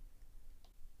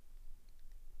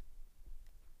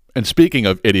 And speaking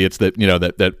of idiots that, you know,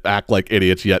 that act like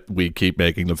idiots yet we keep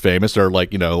making them famous, or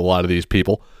like, you know, a lot of these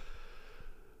people,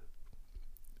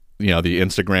 you know, the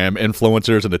Instagram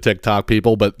influencers and the TikTok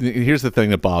people. But here's the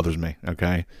thing that bothers me,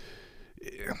 okay?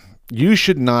 You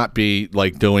should not be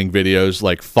like doing videos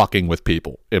like fucking with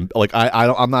people. Like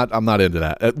I'm not into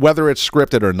that. Whether it's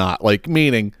scripted or not. Like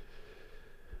meaning,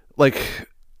 like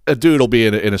a dude will be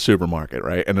in a supermarket,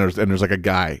 right? And there's like a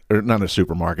guy, or not in a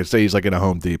supermarket. Say he's like in a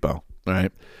Home Depot,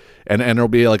 right? And there'll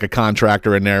be like a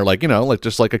contractor in there, like, you know, like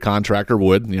just like a contractor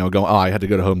would, you know, go, oh, I had to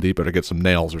go to Home Depot to get some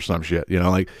nails or some shit, you know,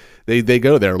 like they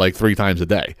go there like 3 times a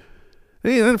day.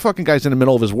 And then the fucking guy's in the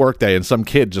middle of his workday and some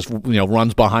kid just, you know,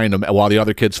 runs behind him while the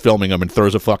other kid's filming him and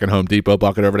throws a fucking Home Depot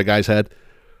bucket over the guy's head.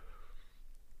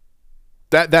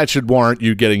 That should warrant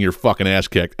you getting your fucking ass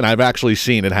kicked. And I've actually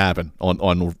seen it happen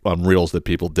on reels that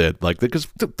people did. Like, because,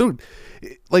 dude,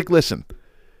 like, listen.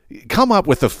 Come up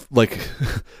with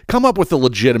a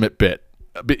legitimate bit.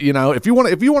 You know, if you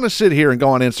want to sit here and go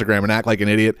on Instagram and act like an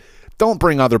idiot, don't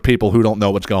bring other people who don't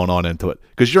know what's going on into it,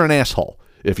 because you're an asshole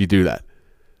if you do that.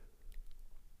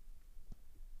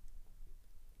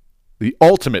 The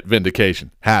ultimate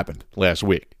vindication happened last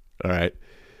week. All right.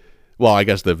 Well, I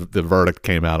guess the verdict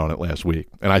came out on it last week,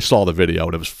 and I saw the video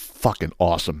and it was fucking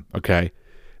awesome. Okay.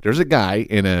 There's a guy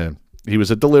he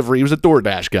was a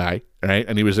DoorDash guy, right?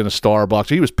 And he was in a Starbucks.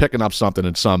 He was picking up something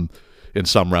in some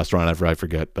restaurant. I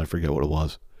forget what it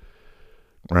was,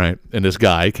 right? And this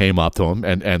guy came up to him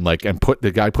and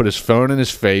the guy put his phone in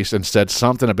his face and said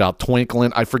something about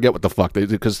twinkling. I forget what the fuck they did,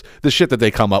 because the shit that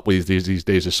they come up with these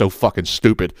days is so fucking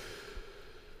stupid,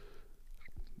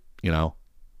 you know.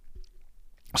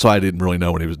 So I didn't really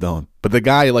know what he was doing. But the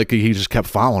guy, like, he just kept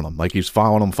following him. Like, he's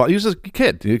following him. He was a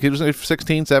kid. He was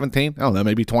 16, 17. I don't know,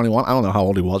 maybe 21. I don't know how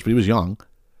old he was, but he was young.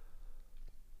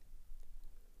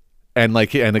 And,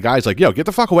 like, and the guy's like, yo, get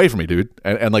the fuck away from me, dude.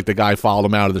 And like, the guy followed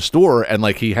him out of the store, and,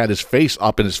 like, he had his face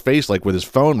up in his face, like, with his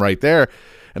phone right there.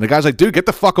 And the guy's like, dude, get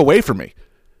the fuck away from me.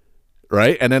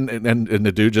 Right? And then and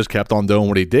the dude just kept on doing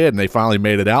what he did, and they finally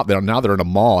made it out there. Now they're in a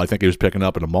mall. I think he was picking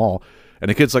up in a mall. And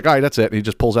the kid's like, all right, that's it. And he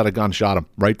just pulls out a gun, shot him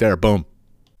right there. Boom.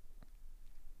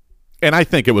 And I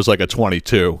think it was like a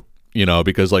 22, you know,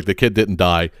 because like the kid didn't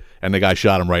die and the guy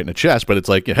shot him right in the chest. But it's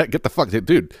like, yeah, get the fuck,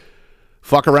 dude,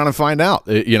 fuck around and find out.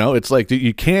 You know, it's like,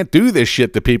 you can't do this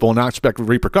shit to people and not expect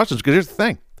repercussions, because here's the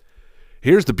thing.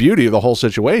 Here's the beauty of the whole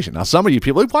situation. Now, some of you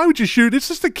people are like, why would you shoot? It's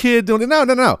just a kid doing it.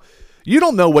 No. You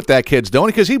don't know what that kid's doing,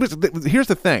 because here's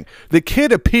the thing. The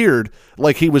kid appeared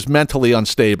like he was mentally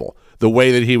unstable. The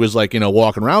way that he was, like, you know,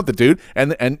 walking around with the dude,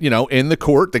 and you know, in the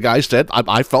court, the guy said,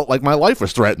 I felt like my life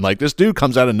was threatened. Like, this dude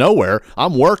comes out of nowhere.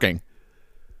 I'm working.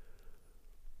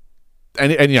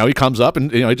 And you know, he comes up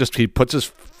and, you know, he puts his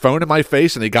phone in my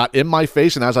face, and he got in my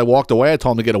face. And as I walked away, I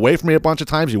told him to get away from me a bunch of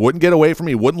times. He wouldn't get away from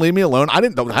me. He wouldn't leave me alone. I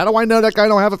didn't know. How do I know that guy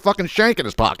don't have a fucking shank in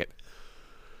his pocket?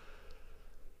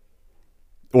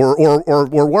 Or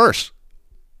worse,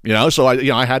 you know. So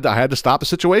I had to stop the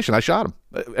situation. I shot him,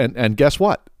 and guess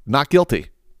what? Not guilty.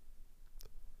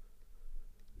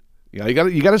 You know,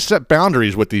 you got to set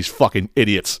boundaries with these fucking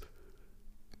idiots.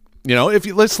 You know,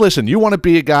 let's listen. You want to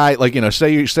be a guy, like, you know,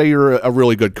 say you're a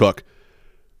really good cook,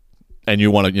 and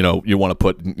you want to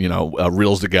put, you know,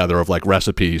 reels together of like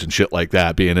recipes and shit like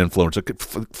that. Be an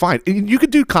influencer, fine. You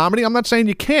could do comedy. I'm not saying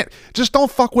you can't. Just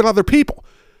don't fuck with other people.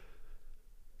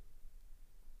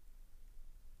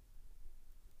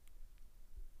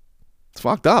 It's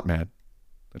fucked up, man.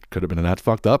 It could have been that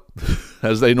fucked up,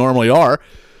 as they normally are.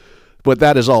 But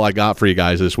that is all I got for you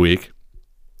guys this week.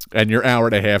 And your hour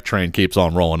and a half train keeps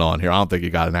on rolling on here. I don't think you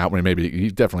got an hour. Maybe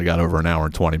you definitely got over an hour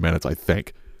and 20 minutes, I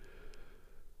think.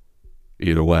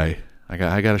 Either way, I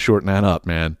got to shorten that up,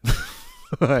 man.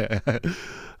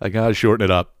 I got to shorten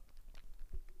it up.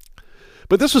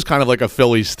 But this was kind of like a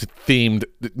Phillies themed,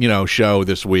 you know, show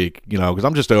this week, you know, because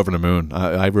I'm just over the moon.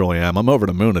 I really am. I'm over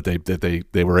the moon that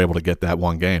they were able to get that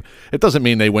one game. It doesn't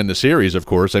mean they win the series, of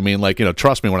course. I mean, like, you know,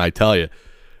 trust me when I tell you,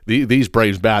 these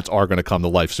Braves bats are going to come to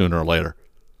life sooner or later.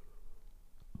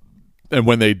 And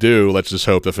when they do, let's just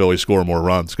hope the Phillies score more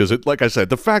runs, because, like I said,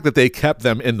 the fact that they kept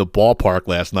them in the ballpark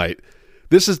last night,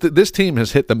 this team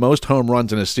has hit the most home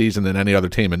runs in a season than any other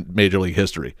team in Major League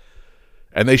history,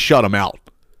 and they shut them out.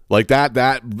 Like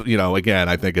that, you know, again,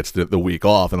 I think it's the week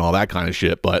off and all that kind of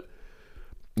shit, but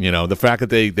You know, the fact that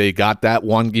they got that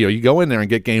one, you know, you go in there and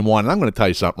get game one, and I'm going to tell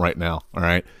you something right now, all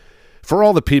right? For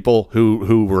all the people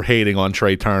who were hating on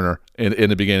Trey Turner in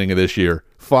the beginning of this year,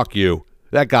 fuck you.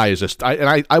 That guy is just,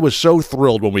 I was so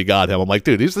thrilled when we got him. I'm like,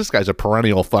 dude, this guy's a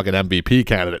perennial fucking MVP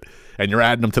candidate, and you're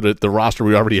adding him to the roster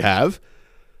we already have.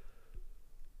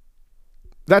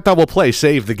 That double play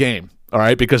saved the game, all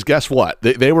right? Because guess what?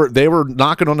 They were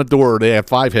knocking on the door. They had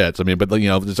 5 hits. I mean, but you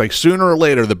know, it's like sooner or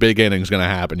later the big inning's going to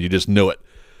happen. You just knew it.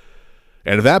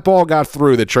 And if that ball got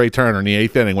through to Trey Turner in the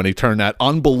 8th inning when he turned that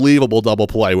unbelievable double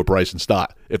play with Bryson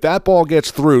Stott, if that ball gets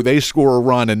through, they score a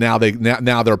run, and now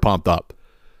they're pumped up.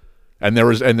 And there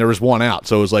was one out,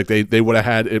 so it was like they would have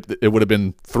had it would have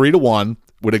been 3-1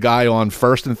 with a guy on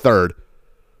first and third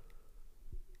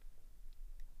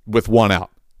with one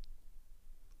out.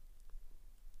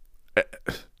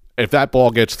 If that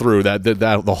ball gets through, that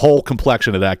the whole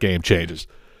complexion of that game changes.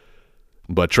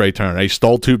 But Trey Turner, he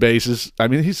stole 2 bases. I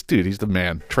mean, he's the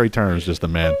man. Trey Turner's just the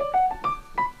man.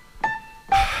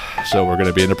 So we're going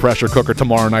to be in the pressure cooker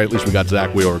tomorrow night. At least we got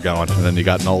Zach Wheeler going. And then you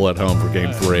got Nola at home for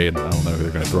game 3. And I don't know who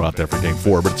they're going to throw out there for game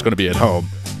 4, but it's going to be at home.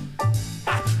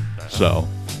 So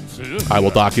I will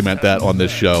document that on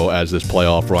this show as this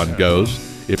playoff run goes.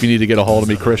 If you need to get a hold of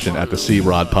me, Christian, at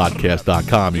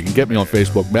thecrodpodcast.com. You can get me on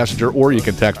Facebook Messenger, or you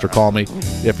can text or call me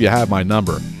if you have my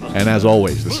number. And as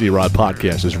always, the C-Rod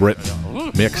Podcast is written,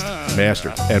 mixed,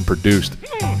 mastered, and produced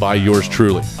by yours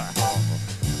truly.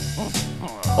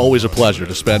 Always a pleasure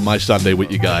to spend my Sunday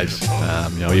with you guys.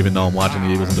 You know, even though I'm watching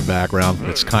the Eagles in the background,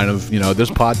 it's kind of, you know, this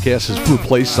podcast has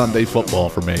replaced Sunday football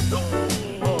for me.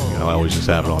 You know, I always just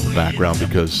have it on the background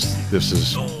because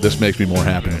this makes me more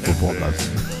happy than football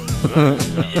does.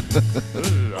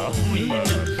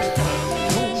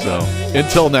 So,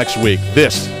 until next week,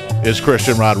 this is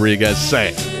Christian Rodriguez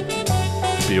saying,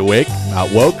 be awake,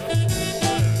 not woke,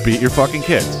 beat your fucking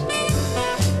kids.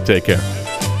 Take care.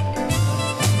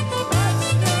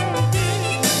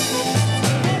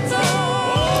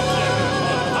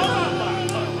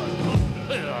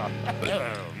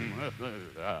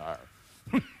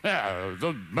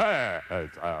 The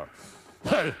bad.